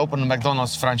like want to open a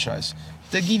McDonald's franchise,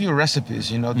 they give you recipes.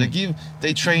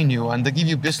 They train you and they give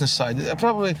you business side. They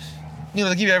probably,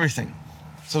 they give you everything.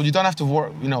 So you don't have to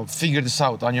work, figure this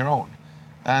out on your own.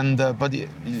 And but a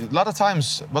lot of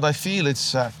times, what I feel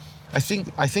it's, I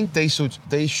think they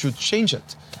should change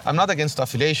it. I'm not against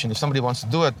affiliation. If somebody wants to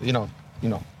do it,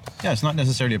 Yeah, it's not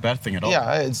necessarily a bad thing at all.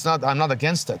 Yeah, it's not. I'm not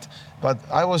against it. But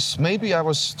I was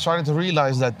trying to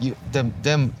realize that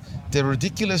the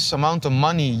ridiculous amount of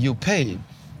money you pay,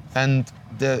 and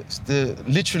the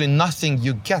literally nothing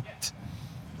you get.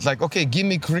 Like, okay, give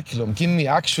me curriculum, give me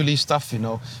actually stuff,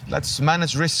 let's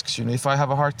manage risks, if I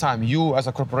have a hard time, you as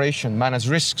a corporation manage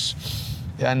risks.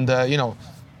 And,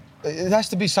 it has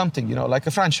to be something, like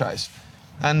a franchise.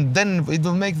 And then it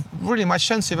will make really much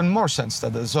sense, even more sense.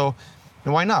 So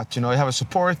why not? You have a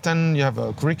support, and you have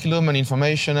a curriculum and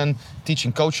information and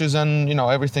teaching coaches and,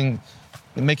 everything,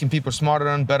 making people smarter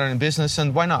and better in business,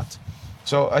 and why not?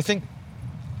 So I think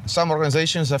some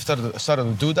organizations have started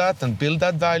to do that and build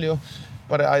that value.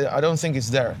 But I don't think it's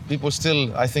there. People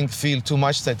still, I think, feel too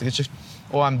much that it's just,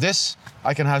 I'm this,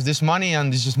 I can have this money,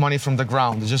 and it's just money from the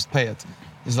ground. Just pay it.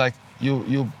 It's like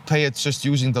you pay it just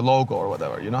using the logo or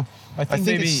whatever, I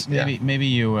think maybe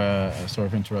you, sorry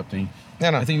for interrupting.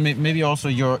 Yeah, no. I think maybe also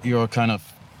you're kind of,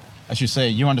 as you say,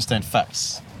 you understand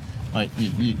facts. Like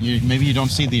you maybe you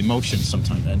don't see the emotions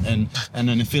sometimes, and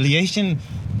an affiliation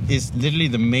is literally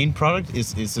the main product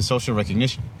is the social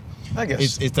recognition. I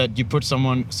guess it's that you put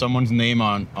someone's name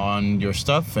on your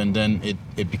stuff, and then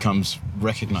it becomes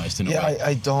recognized in a way.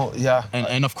 I don't. Yeah.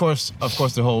 And of course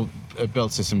the whole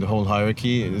belt system, the whole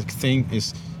hierarchy thing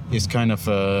is kind of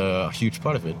a huge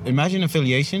part of it. Imagine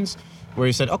affiliations where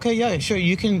you said, okay, yeah, sure,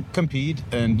 you can compete,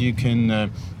 and you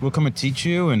can we'll come and teach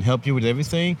you and help you with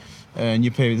everything, and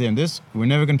you pay them this. We're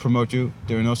never going to promote you.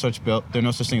 There are no such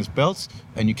thing as belts,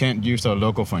 and you can't use our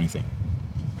logo for anything.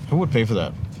 Who would pay for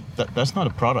that? that's not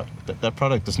a product. That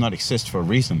product does not exist for a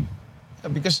reason.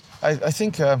 Because I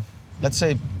think, let's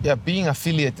say, being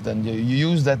affiliated and you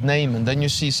use that name and then you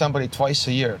see somebody twice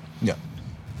a year. Yeah.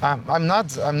 I'm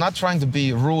not trying to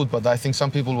be rude, but I think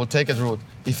some people will take it rude.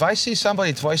 If I see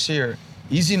somebody twice a year,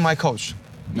 is he my coach?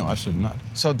 No, absolutely not.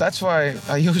 So that's why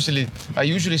I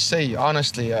usually say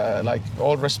honestly, like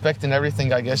all respect and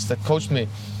everything, I guess, that coached me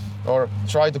or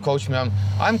tried to coach me.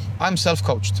 I'm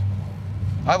self-coached.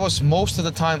 I was most of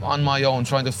the time on my own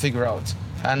trying to figure out.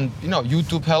 And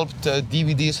YouTube helped,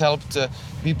 DVDs helped,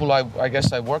 people I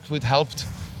guess I worked with helped,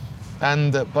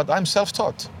 and but I'm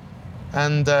self-taught.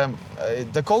 And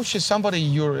the coach is somebody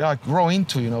you grow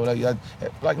into,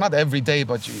 like not every day,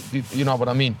 but you know what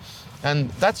I mean.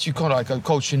 And that's you kind of like a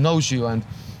coach who knows you, and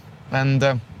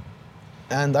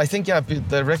I think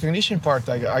the recognition part,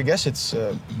 I guess it's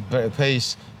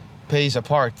pays a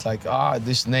part. Like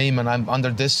this name, and I'm under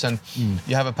this, and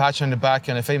you have a patch on the back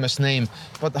and a famous name.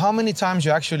 But how many times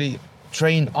you actually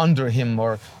train under him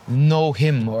or know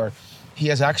him, or he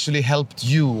has actually helped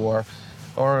you, or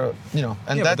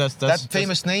and that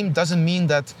famous name doesn't mean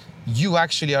that you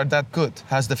actually are that good,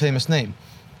 has the famous name.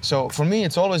 So for me,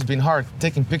 it's always been hard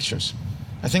taking pictures.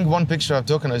 I think one picture I've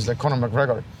taken is like Conor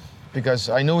McGregor, because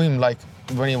I knew him like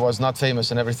when he was not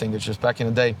famous and everything, which was back in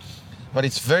the day. But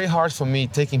it's very hard for me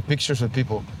taking pictures with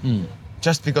people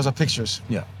just because of pictures.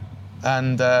 Yeah.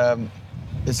 And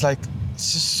it's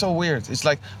just so weird. It's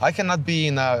like I cannot be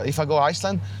if I go to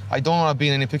Iceland, I don't want to be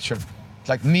in any picture.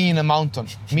 Like me in a mountain,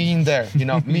 me in there,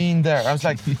 me in there. I was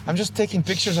like, I'm just taking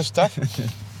pictures of stuff.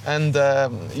 And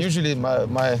usually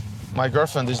my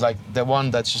girlfriend is like the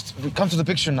one that's just, come to the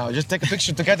picture now, just take a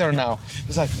picture together now.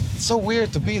 It's like, it's so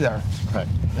weird to be there. Right.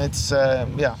 It's,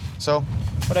 so.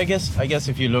 But I guess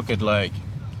if you look at like,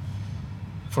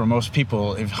 for most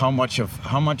people, how much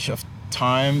of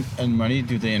time and money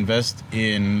do they invest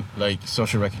in like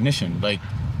social recognition? Like,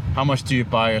 how much do you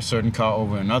buy a certain car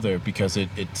over another because it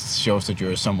shows that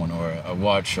you're someone, or a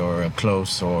watch, or a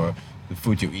clothes, or the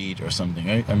food you eat, or something,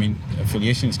 right? I mean,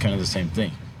 affiliation is kind of the same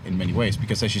thing in many ways,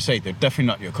 because as you say, they're definitely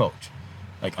not your coach.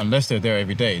 Like, unless they're there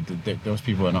every day, those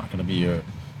people are not going to be your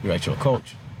actual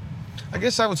coach. I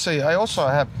guess I would say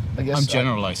I'm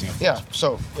generalizing.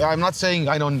 So I'm not saying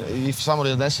if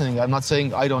somebody is listening, I'm not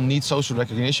saying I don't need social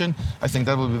recognition. I think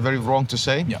that would be very wrong to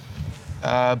say. Yeah.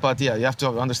 But you have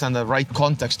to understand the right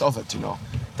context of it,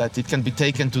 that it can be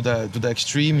taken to the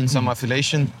extreme in some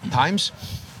affiliation times,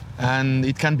 and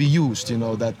it can be used,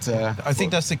 I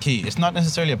think that's the key. It's not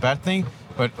necessarily a bad thing,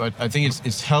 but I think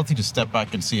it's healthy to step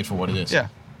back and see it for what it is. Yeah,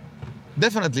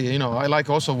 definitely. I like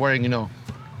also wearing,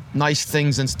 nice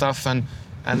things and stuff, and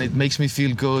it makes me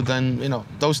feel good, and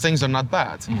those things are not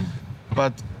bad.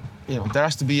 But there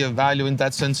has to be a value in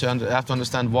that sense. You have to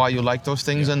understand why you like those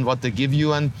things and what they give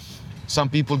you, and some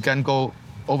people can go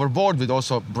overboard with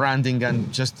also branding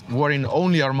and just wearing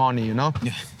only Armani,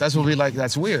 Yeah. That's what we like.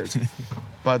 That's weird.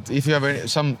 But if you have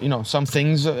some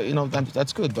things,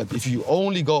 that's good. But if you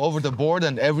only go over the board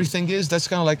and everything that's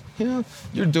kind of like,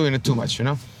 you're doing it too much,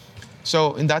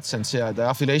 So in that sense, the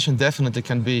affiliation definitely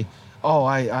can be,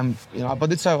 I'm,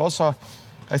 but it's also,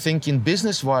 I think in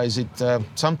business-wise, it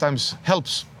sometimes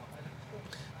helps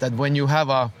that when you have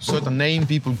a certain name,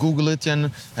 people Google it,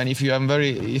 and if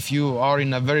you are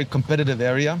in a very competitive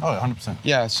area. Oh, 100%.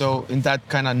 Yeah, so in that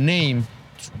kind of name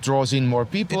draws in more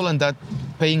people, and that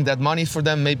paying that money for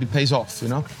them maybe pays off,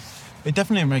 It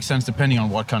definitely makes sense depending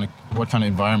on what kind of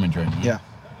environment you're in. Yeah,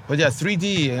 but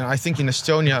 3D, I think in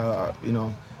Estonia,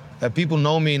 people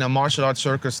know me in a martial arts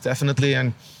circus definitely,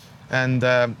 and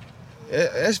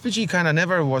SBG kind of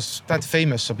never was that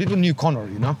famous, so people knew Conor,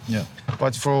 Yeah.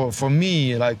 But for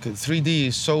me, like 3D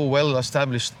is so well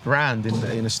established brand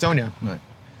in Estonia,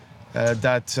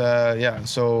 right.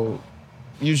 So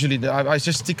usually I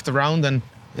just sticked around, and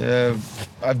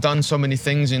I've done so many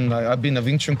things. I've been a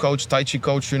Wing Chun coach, Tai Chi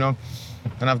coach, and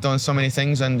I've done so many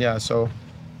things, and I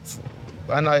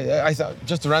thought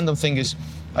just a random thing is,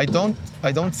 I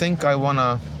don't think I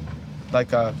wanna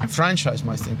franchise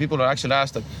my thing. People are actually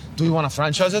asked that, do you want to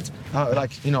franchise it?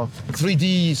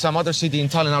 3D, some other city in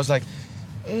Tallinn. I was like,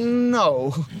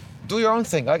 no, do your own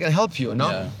thing. I can help you,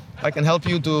 Yeah. I can help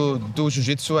you to do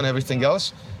jiu-jitsu and everything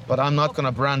else, but I'm not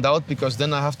gonna brand out, because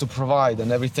then I have to provide,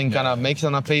 and everything kind of make it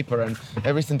on a paper, and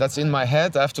everything that's in my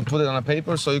head, I have to put it on a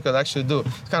paper so you could actually do it.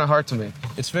 It's kind of hard to me.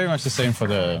 It's very much the same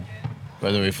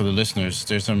by the way, for the listeners.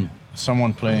 There's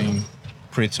someone playing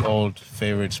Prit's old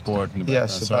favorite sport in the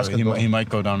Yes, background. So he might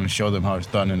go down and show them how it's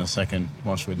done in a second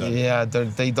once we're done. Yeah,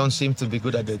 they don't seem to be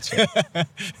good at it. So.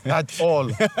 At all.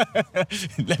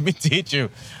 Let me teach you.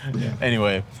 Yeah.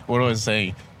 Anyway, what I was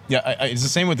saying. Yeah, it's the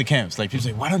same with the camps. Like, people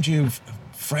say, why don't you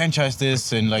franchise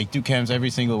this and like do camps every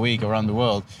single week around the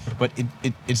world, but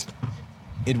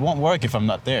it won't work if I'm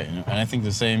not there, you know. And I think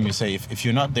the same you say, if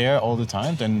you're not there all the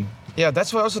time, then Yeah,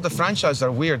 that's why also the franchises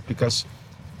are weird because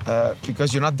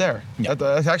you're not there. Yeah.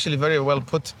 That's actually very well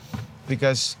put,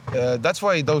 because that's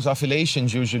why those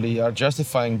affiliations usually are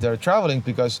justifying their traveling,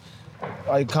 because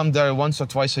I come there once or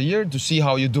twice a year to see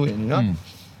how you're doing, you know,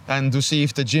 and to see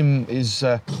if the gym is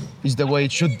the way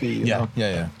it should be. You know?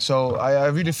 yeah. So I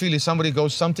really feel if somebody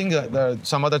goes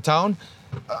some other town,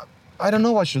 I don't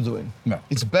know what you're doing. No.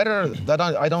 It's better that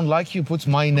I don't like you, put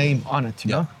my name on it,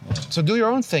 you know? So do your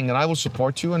own thing and I will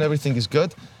support you and everything is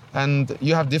good. And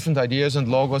you have different ideas and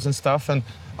logos and stuff and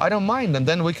I don't mind. And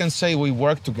then we can say we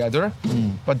work together,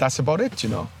 but that's about it, you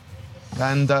know?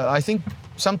 And I think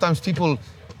sometimes people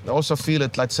also feel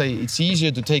it, let's say, it's easier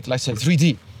to take, let's say,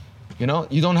 3D, you know?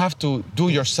 You don't have to do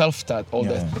yourself that all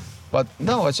day. But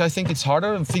no, I think it's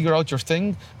harder. Figure out your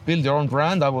thing, build your own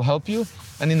brand. I will help you,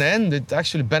 and in the end, it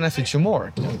actually benefits you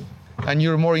more, and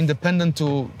you're more independent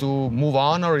to move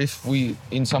on. Or if we,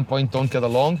 in some point, don't get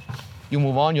along, you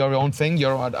move on. Your own thing,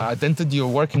 your identity. You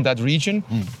work in that region.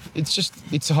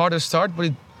 It's a harder start,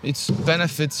 but it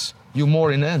benefits you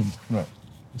more in the end. Right.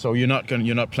 So you're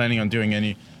not planning on doing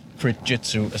any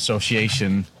Jiu-Jitsu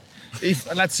association. If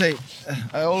let's say,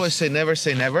 I always say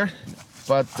never,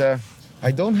 but. I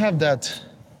don't have that,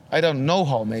 I don't know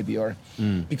how maybe, or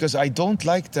because I don't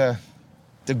like the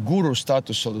guru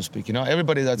status, so to speak. You know,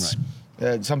 everybody that's,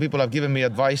 some people have given me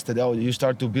advice that, oh, you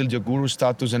start to build your guru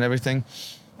status and everything,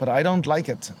 but I don't like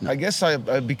it. I guess I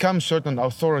become certain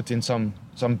authority in some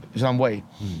way,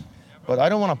 but I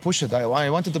don't want to push it. I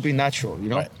want it to be natural, you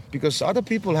know, because other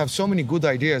people have so many good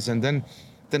ideas and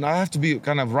then I have to be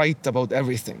kind of right about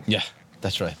everything. Yeah,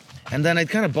 that's right. And then it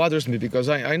kind of bothers me because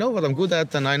I know what I'm good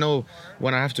at and I know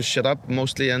when I have to shut up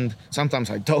mostly and sometimes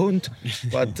I don't.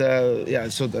 But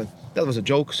so that was a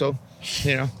joke, so,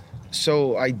 you know.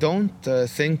 So I don't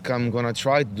think I'm going to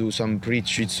try to do some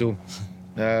pre-jiu-jitsu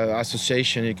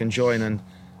association you can join. And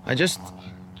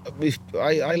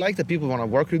I like that people want to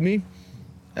work with me.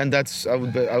 And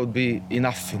I would be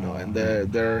enough, you know. And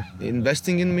they're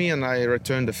investing in me and I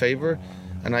return the favor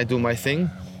and I do my thing.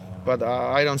 But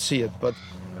I don't see it. But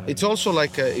it's also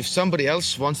like if somebody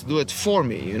else wants to do it for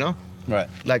me, you know? Right.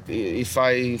 Like if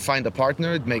I find a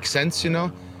partner, it makes sense, you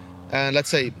know? And let's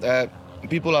say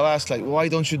people have asked, like, why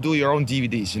don't you do your own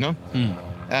DVDs, you know?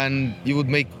 And you would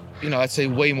make, you know, let's say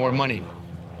way more money.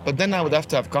 But then I would have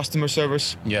to have customer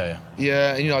service. Yeah,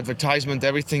 you know, advertisement,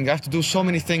 everything. I have to do so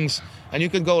many things. And you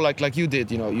could go like you did,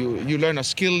 you know, you learn a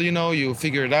skill, you know, you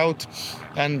figure it out.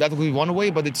 And that would be one way,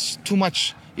 but it's too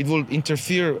much. It will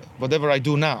interfere whatever I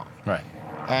do now. Right.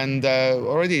 And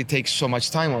already it takes so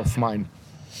much time of mine.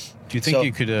 Do you think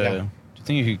you could? Do you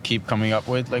think you could keep coming up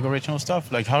with like original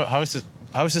stuff? Like how is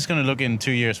this going to look in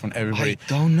 2 years when everybody? I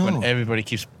don't know. When everybody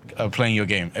keeps playing your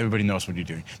game, everybody knows what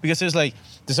you're doing. Because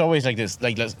there's always like this.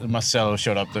 Like Marcelo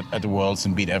showed up at the Worlds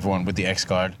and beat everyone with the X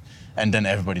card, and then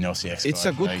everybody knows the X card. It's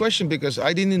a good question because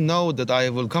I didn't know that I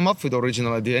will come up with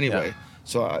original idea anyway. Yeah.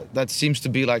 So that seems to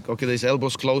be like, okay, this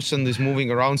elbows close and this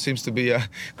moving around seems to be a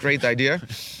great idea.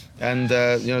 And,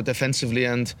 you know, defensively.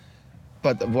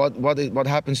 But what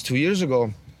happens 2 years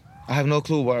ago, I have no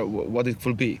clue what it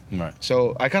will be. Right.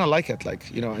 So I kind of like it. Like,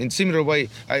 you know, in similar way,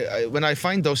 I when I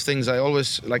find those things, I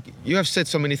always, like, you have said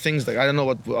so many things, like, I don't know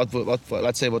what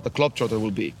let's say, what the Globetrotter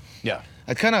will be. Yeah.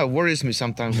 It kind of worries me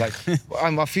sometimes. Like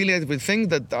I'm affiliated with things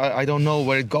that I don't know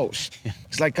where it goes.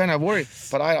 It's like kind of worried.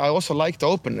 But I also like the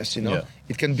openness, you know. Yeah.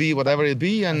 It can be whatever it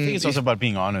be. And I think it's also about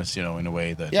being honest, you know, in a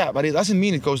way that. Yeah, but it doesn't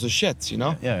mean it goes to shit, you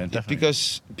know. Yeah, definitely.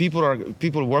 Because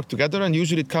people work together and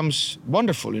usually it comes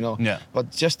wonderful, you know. Yeah.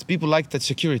 But just people like that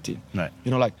security. Right.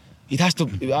 You know, like it has to.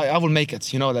 I will make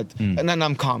it, you know. That and then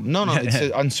I'm calm. No, it's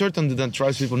uncertainty that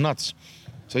drives people nuts.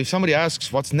 So if somebody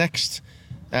asks what's next.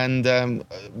 And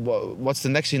what's the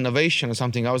next innovation or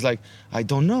something? I was like, I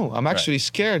don't know. I'm actually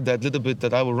scared that little bit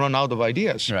that I will run out of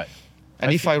ideas. Right. And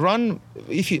I run,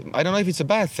 I don't know if it's a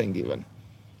bad thing even.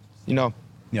 You know.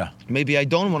 Yeah. Maybe I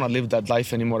don't want to live that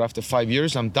life anymore. After 5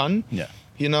 years, I'm done. Yeah.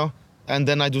 You know. And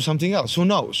then I do something else. Who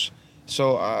knows?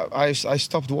 So I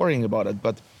stopped worrying about it.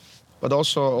 But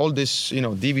also all this, you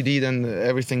know, DVD then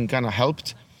everything kind of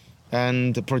helped,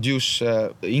 and produce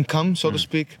income, so to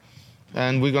speak.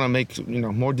 And we're gonna make, you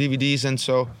know, more DVDs, and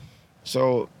so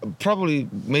probably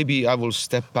maybe I will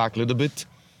step back a little bit,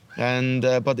 and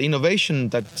but innovation in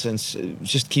that sense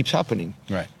just keeps happening.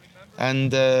 Right.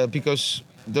 And because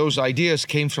those ideas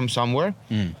came from somewhere,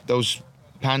 those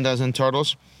pandas and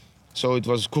turtles, so it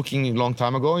was cooking a long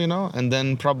time ago, you know, and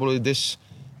then probably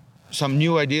some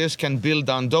new ideas can build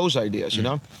on those ideas, you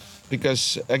know.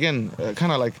 because again,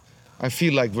 kind of like I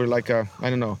feel like we're like a, I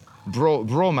don't know,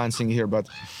 bromancing here, but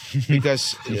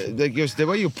because the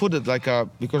way you put it,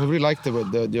 because I really liked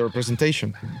your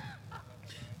presentation,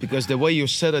 because the way you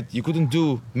said it, you couldn't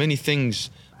do many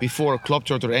things before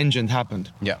Globetrotter engine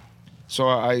happened. Yeah. So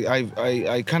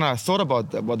I kind of thought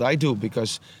about what I do,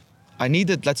 because I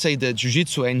needed, let's say, the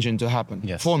jiu-jitsu engine to happen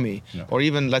for me. Yeah. Or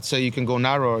even, let's say, you can go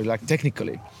narrower, like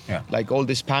technically. Yeah. Like all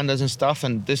these pandas and stuff,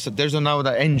 and there's now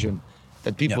the engine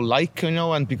that people like,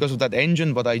 and because of that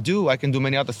engine, what I do, I can do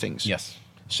many other things. Yes.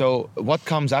 So what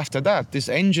comes after that? This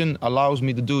engine allows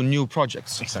me to do new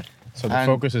projects. Exactly. So the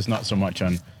focus is not so much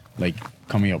on like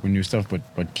coming up with new stuff,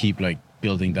 but keep like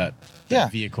building that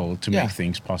vehicle to make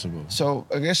things possible. So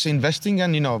I guess investing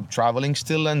and traveling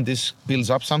still, and this builds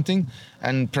up something,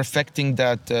 and perfecting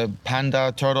that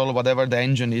panda, turtle, whatever the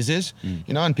engine is,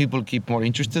 and people keep more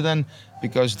interested in,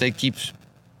 because they keep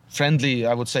friendly,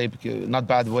 I would say, not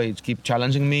bad way, to keep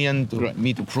challenging me and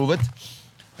me to prove it.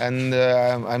 And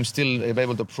I'm still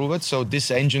able to prove it. So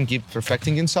this engine keeps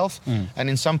perfecting itself, and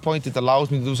in some point it allows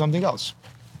me to do something else.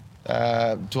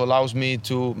 Allows me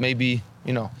to maybe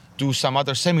do some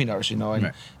other seminars,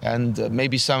 and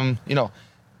maybe some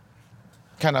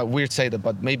kind of weird say that,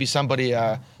 but maybe somebody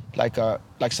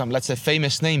like some, let's say,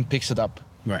 famous name picks it up,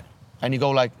 right? And you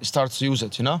go starts to use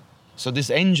it, So this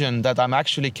engine that I'm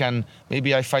actually can,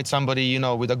 maybe I fight somebody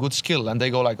with a good skill, and they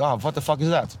go oh, what the fuck is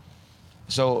that?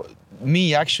 So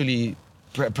me actually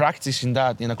practicing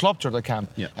that in a Globetrotter camp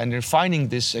and refining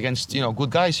this against good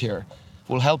guys here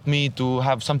will help me to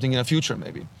have something in the future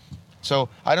maybe. So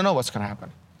I don't know what's gonna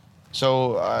happen.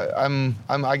 So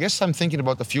I guess I'm thinking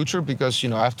about the future, because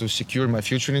I have to secure my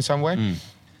future in some way.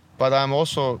 But I'm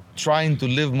also trying to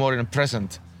live more in the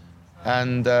present,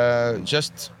 and I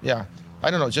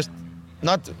don't know, just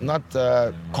not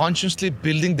consciously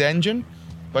building the engine,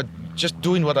 but just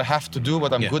doing what I have to do,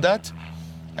 what I'm good at,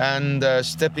 and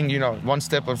stepping one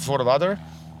step before the other,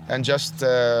 and just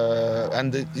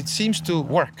and it seems to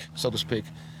work, so to speak.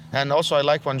 And also I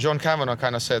like when John Kavanagh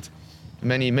kind of said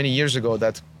many years ago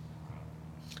that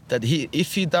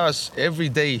if he does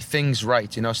everyday things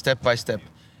right, step by step,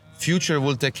 future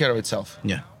will take care of itself.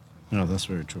 Yeah. No, that's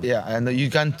very true. Yeah, and you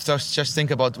can't just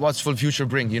think about what's will future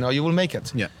bring. You will make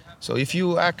it. Yeah. So if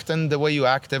you act and the way you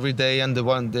act every day, and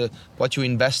what you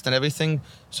invest and everything,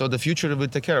 so the future will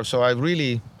take care of. So I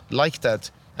really like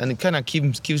that, and it kind of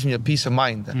gives me a peace of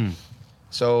mind.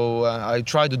 So I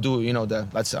try to do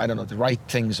the right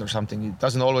things or something. It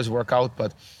doesn't always work out,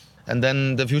 and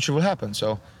then the future will happen.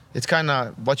 So it's kind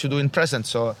of what you do in present.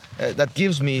 So that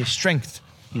gives me strength.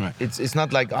 Right. It's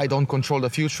not like I don't control the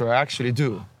future. I actually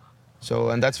do.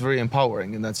 So, and that's very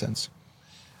empowering in that sense.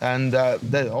 And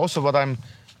also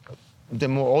the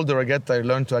more older I get, I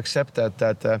learn to accept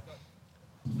that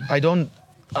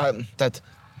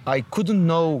I couldn't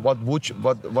know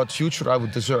what future I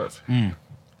would deserve.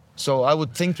 So I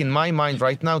would think in my mind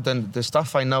right now, then the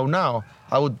stuff I know now,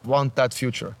 I would want that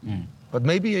future. But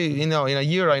maybe in a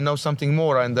year I know something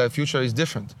more, and the future is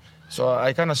different. So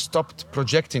I kind of stopped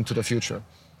projecting to the future,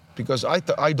 because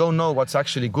I don't know what's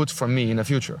actually good for me in the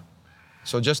future.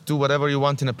 So just do whatever you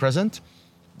want in the present,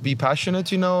 be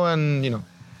passionate, and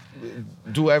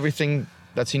do everything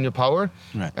that's in your power,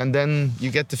 right. And then you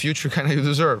get the future kind of you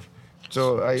deserve.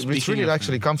 So it's really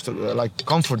actually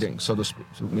comforting, so to speak,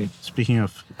 to me. Speaking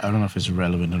of, I don't know if it's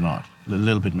relevant or not, a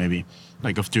little bit maybe,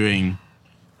 like of doing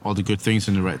all the good things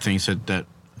and the right things, that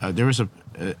there was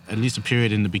at least a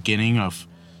period in the beginning of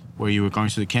where you were going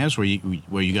to the camps where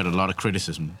you got a lot of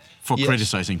criticism for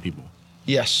criticizing people.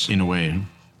 Yes. In a way.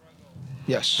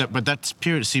 Yes. But that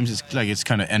period seems like it's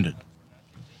kind of ended.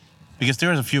 Because there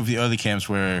are a few of the early camps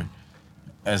where,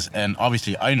 and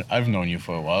obviously I've known you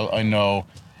for a while, I know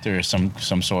there is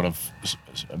some sort of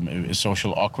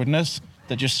social awkwardness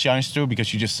that just shines through,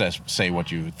 because you just say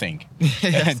what you think.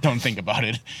 And don't think about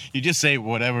it. You just say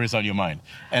whatever is on your mind.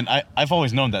 And I've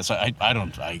always known that, so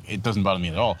it doesn't bother me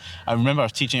at all. I remember I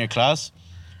was teaching a class,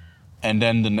 and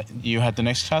then you had the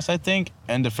next class, I think,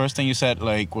 and the first thing you said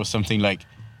was something like,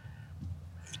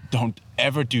 don't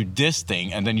ever do this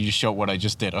thing, and then you just show what I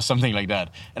just did, or something like that.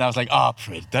 And I was like,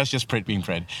 Prit, that's just Prit being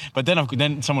Prit. But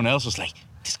then someone else was like,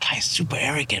 this guy is super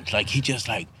arrogant. He's just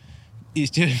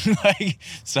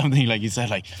something like he said,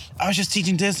 I was just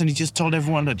teaching this, and he just told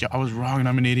everyone that I was wrong and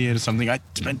I'm an idiot or something. I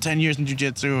spent 10 years in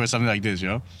jiu-jitsu or something like this,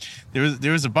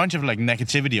 There was a bunch of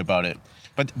negativity about it.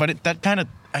 But that kind of,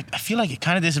 I feel like it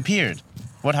kind of disappeared.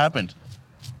 What happened?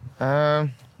 I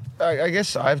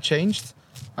guess I've changed.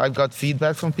 I've got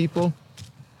feedback from people,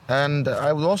 and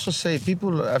I would also say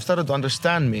people have started to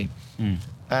understand me,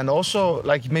 and also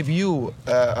maybe you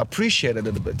appreciate it a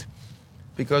little bit,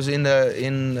 because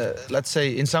let's say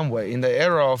in some way, in the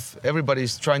era of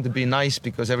everybody's trying to be nice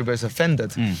because everybody's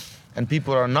offended, and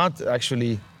people are not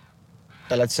actually,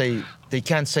 let's say, they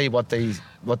can't say what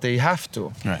they have to.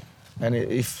 Right. And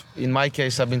if, in my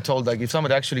case, I've been told, like, if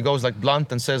somebody actually goes like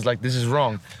blunt and says like, this is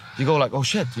wrong, you go like, oh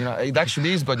shit, it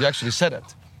actually is, but you actually said it.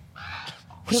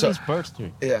 What are these birds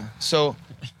doing? Yeah. So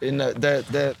in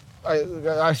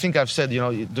I think I've said,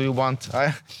 do you want?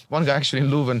 One guy actually in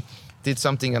Leuven did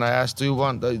something, and I asked,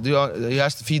 he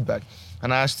asked feedback,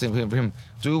 and I asked him,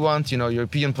 do you want,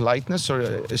 European politeness or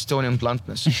Estonian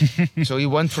bluntness? So he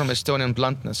went from Estonian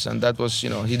bluntness, and that was,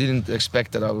 he didn't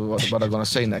expect that what I'm gonna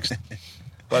say next.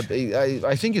 But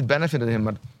I think it benefited him.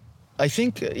 But I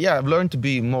think, I've learned to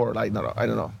be more like, I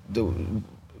don't know,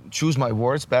 choose my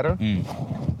words better.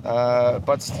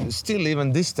 But still,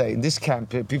 even this day, in this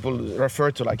camp, people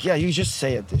refer to like, you just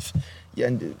say it.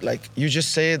 And like, you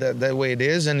just say it the way it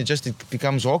is, and it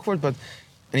becomes awkward, and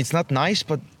it's not nice.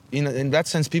 But in that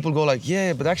sense, people go like,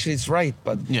 but actually it's right,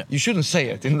 but you shouldn't say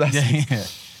it in that sense. Yeah.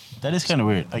 That is kind of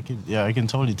weird. I can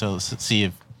totally see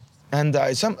if. And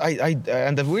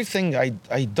and the weird thing,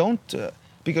 I don't,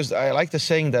 because I like the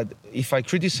saying that if I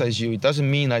criticize you, it doesn't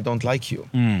mean I don't like you.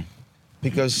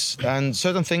 Because, and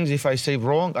certain things, if I say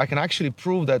wrong, I can actually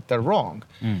prove that they're wrong.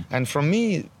 And for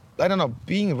me, I don't know,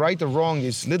 being right or wrong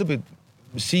is a little bit,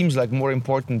 seems like more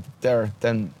important there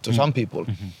than to some people.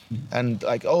 And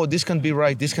like, this can be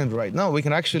right, this can be right. No, we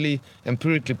can actually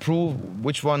empirically prove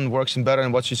which one works in better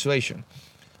in what situation.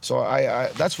 So I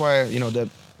that's why,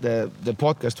 the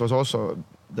podcast was also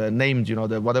named,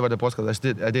 whatever the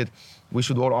podcast I did, we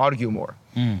should all argue more.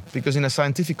 Because in a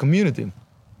scientific community,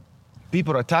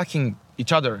 people are attacking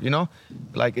each other,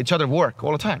 like each other work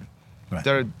all the time. Right.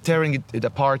 They're tearing it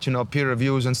apart, peer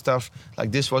reviews and stuff,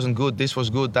 like this wasn't good, this was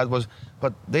good, that was,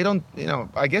 but they don't,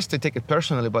 I guess they take it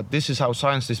personally, but this is how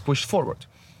science is pushed forward.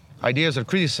 Ideas are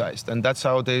criticized, and that's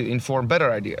how they inform better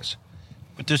ideas.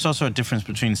 But there's also a difference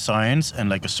between science and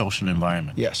like a social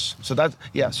environment. Yes,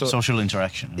 so social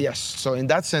interaction. Yes, so in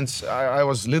that sense, I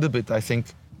was a little bit, I think,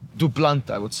 too blunt,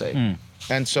 I would say.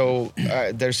 And so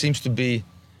there seems to be,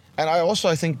 and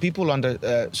I think people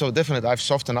so definitely I've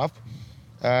softened up.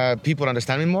 People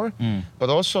understand me more, but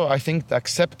also I think the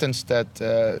acceptance that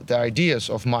the ideas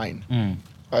of mine,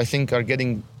 I think are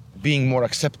being more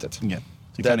accepted. Yeah,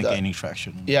 so kind of gaining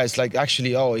traction. Yeah, it's like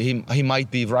actually, he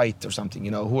might be right or something.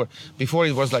 Before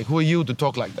it was like, who are you to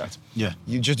talk like that? Yeah,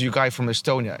 you guy from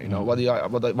Estonia.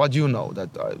 What do you know that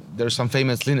there's some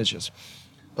famous lineages?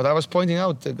 But I was pointing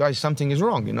out, guys, something is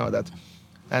wrong. That,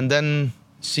 and then.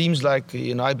 Seems like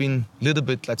I've been a little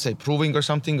bit, let's say, proving or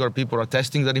something, or people are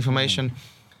testing that information,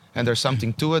 and there's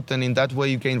something to it, and in that way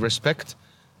you gain respect,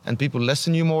 and people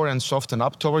listen you more and soften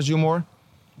up towards you more.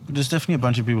 But there's definitely a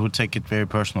bunch of people who take it very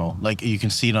personal. Like you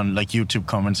can see it on like YouTube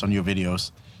comments on your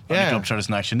videos. On the Globetrotters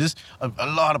in Action. There's a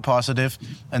lot of positive,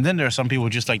 and then there are some people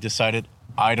who just like decided,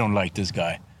 I don't like this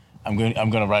guy. I'm going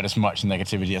to write as much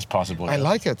negativity as possible. I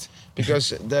like it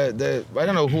because I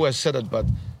don't know who has said it, but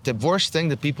the worst thing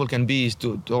that people can be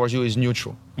towards you is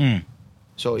neutral.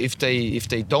 So if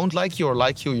they don't like you or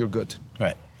like you, you're good.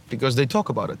 Right. Because they talk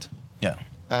about it. Yeah.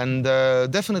 And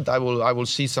definitely, I will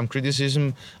see some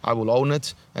criticism. I will own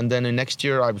it, and then in next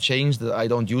year I've changed. I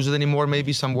don't use it anymore.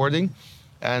 Maybe some wording.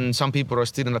 And some people are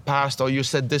still in the past. Oh, you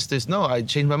said this. No, I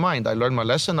changed my mind. I learned my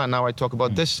lesson, and now I talk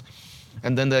about this.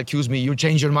 And then they accuse me, you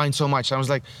changed your mind so much. I was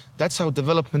like, that's how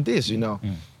development is,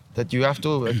 that you have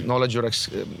to acknowledge your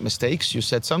mistakes. You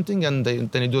said something, and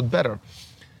then you do it better.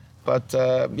 But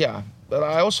but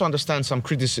I also understand some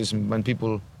criticism when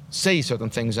people say certain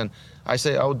things, and I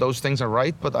say, those things are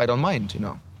right, but I don't mind,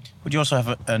 But you also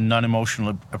have a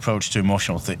non-emotional approach to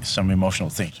some emotional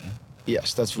things. Right?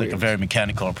 Yes, that's weird. Like a very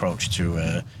mechanical approach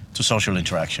to social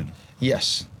interaction.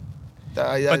 Yes.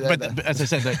 But as I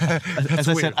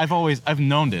said, I've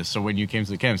known this. So when you came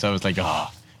to the camps, I was like, I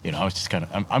was just kind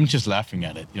of, I'm just laughing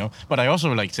at it, But I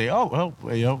also like say,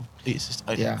 it's just,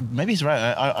 maybe he's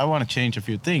right. I want to change a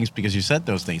few things because you said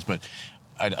those things, but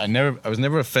I was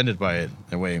never offended by it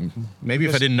in a way. Maybe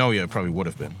if I didn't know you, I probably would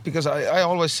have been. Because I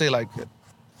always say like,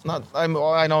 I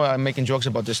know I'm making jokes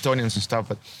about the Estonians and stuff,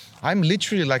 but I'm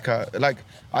literally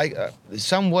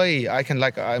some way I'm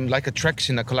like a Trex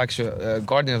in a galaxy,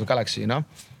 Guardian of the Galaxy,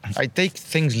 I take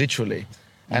things literally,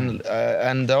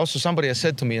 and also somebody has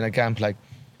said to me in a camp like,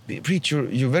 Preet,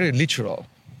 you're very literal.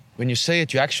 When you say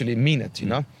it, you actually mean it,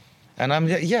 And I'm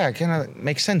it kind of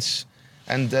makes sense.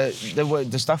 And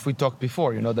the stuff we talked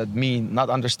before, that me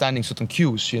not understanding certain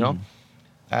cues,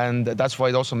 and that's why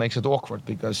it also makes it awkward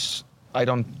because I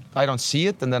don't see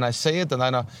it, and then I say it, and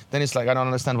then it's like I don't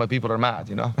understand why people are mad,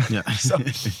 you know. Yeah.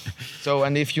 So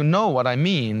and if you know what I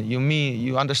mean,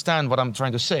 you understand what I'm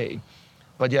trying to say.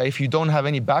 But yeah, if you don't have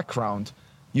any background,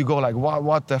 you go like,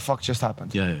 what the fuck just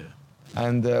happened? Yeah.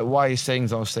 And why is saying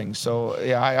those things? So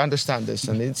yeah, I understand this,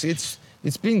 and it's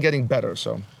been getting better.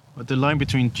 So. But the line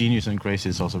between genius and crazy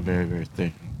is also very, very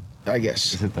thin. I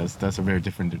guess. That's a very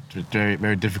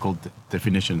very difficult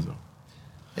definition, though.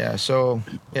 Yeah. So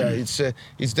yeah,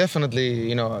 it's definitely,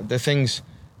 you know, the things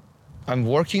I'm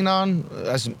working on.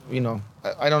 As you know,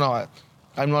 I don't know.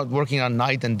 I'm not working on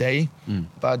night and day,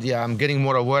 but yeah, I'm getting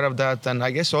more aware of that, and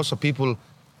I guess also people,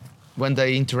 when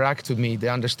they interact with me, they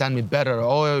understand me better.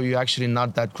 Oh, you're actually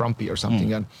not that grumpy or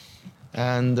something,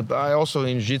 and I also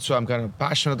in jiu-jitsu I'm kind of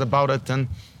passionate about it,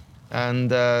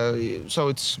 and so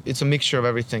it's a mixture of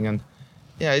everything, and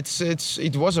yeah,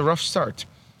 it was a rough start,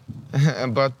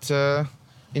 but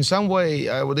in some way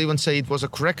I would even say it was a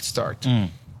correct start,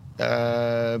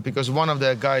 because one of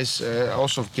the guys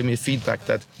also gave me feedback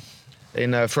that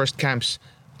in first camps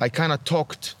I kind of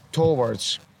talked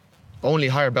towards only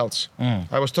higher belts.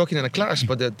 I was talking in a class,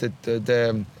 but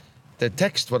the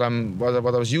text what I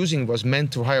was using was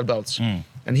meant to higher belts,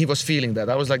 and he was feeling that.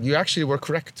 I was like, you actually were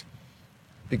correct,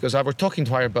 because I was talking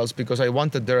to higher belts because I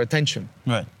wanted their attention.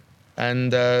 Right.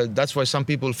 And that's why some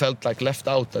people felt like left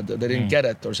out, that they didn't get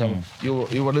it or something.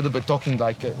 You were a little bit talking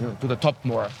like to the top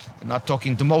more, and not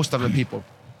talking to most of the people.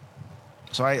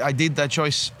 So I did that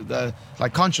choice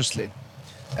like consciously.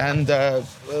 And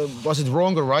was it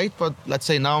wrong or right? But let's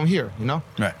say now I'm here, you know?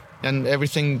 Right. And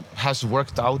everything has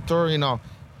worked out, or, you know,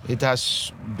 it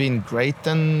has been great,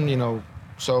 and, you know,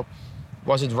 so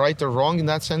was it right or wrong in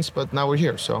that sense? But now we're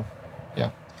here, so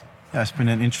yeah. Yeah, it's been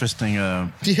an interesting Yeah.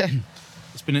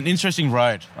 it's been an interesting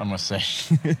ride, I must say.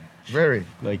 Very.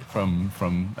 Like from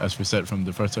as we said, from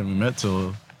the first time we met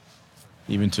till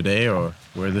even today, or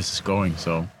where this is going.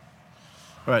 So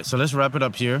all right, so let's wrap it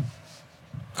up here.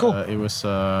 Cool. It was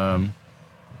so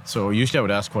usually I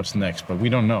would ask what's next, but we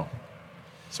don't know.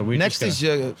 So we Next is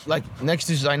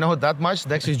I know that much.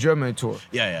 Next is Germany tour.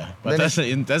 yeah, but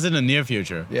Then that's in the near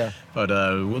future. Yeah. But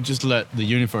we'll just let the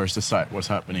universe decide what's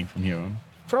happening from here on.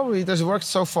 Probably it has worked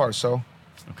so far, so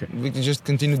Okay. we can just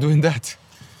continue doing that.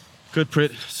 Good,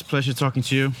 Prit. It's a pleasure talking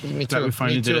to you. Me Glad too. we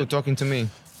finally Me did too. it. Talking to me.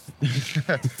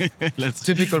 Let's.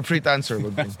 Typical Prit answer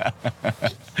would be.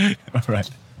 All right.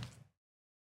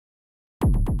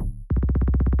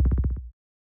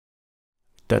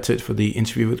 That's it for the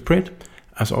interview with Prit.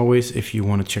 As always, if you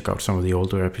want to check out some of the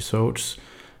older episodes,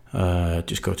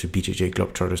 just go to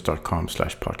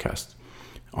bjjglobetrotters.com/podcast.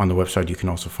 On the website, you can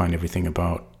also find everything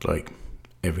about like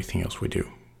everything else we do,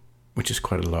 which is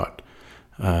quite a lot.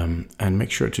 And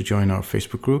make sure to join our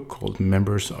Facebook group called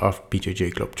Members of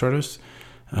BJJ Globetrotters.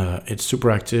 It's super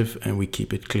active, and we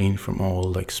keep it clean from all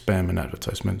like spam and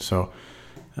advertisement. So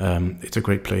it's a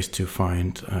great place to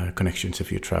find connections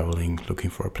if you're traveling, looking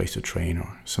for a place to train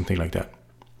or something like that.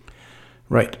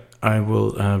 Right, I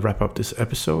will wrap up this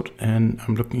episode, and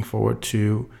I'm looking forward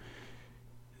to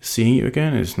seeing you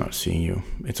again. It's not seeing you,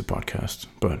 it's a podcast.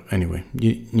 But anyway,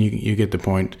 you get the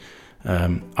point.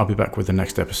 I'll be back with the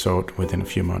next episode within a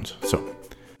few months. So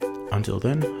until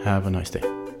then, have a nice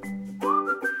day.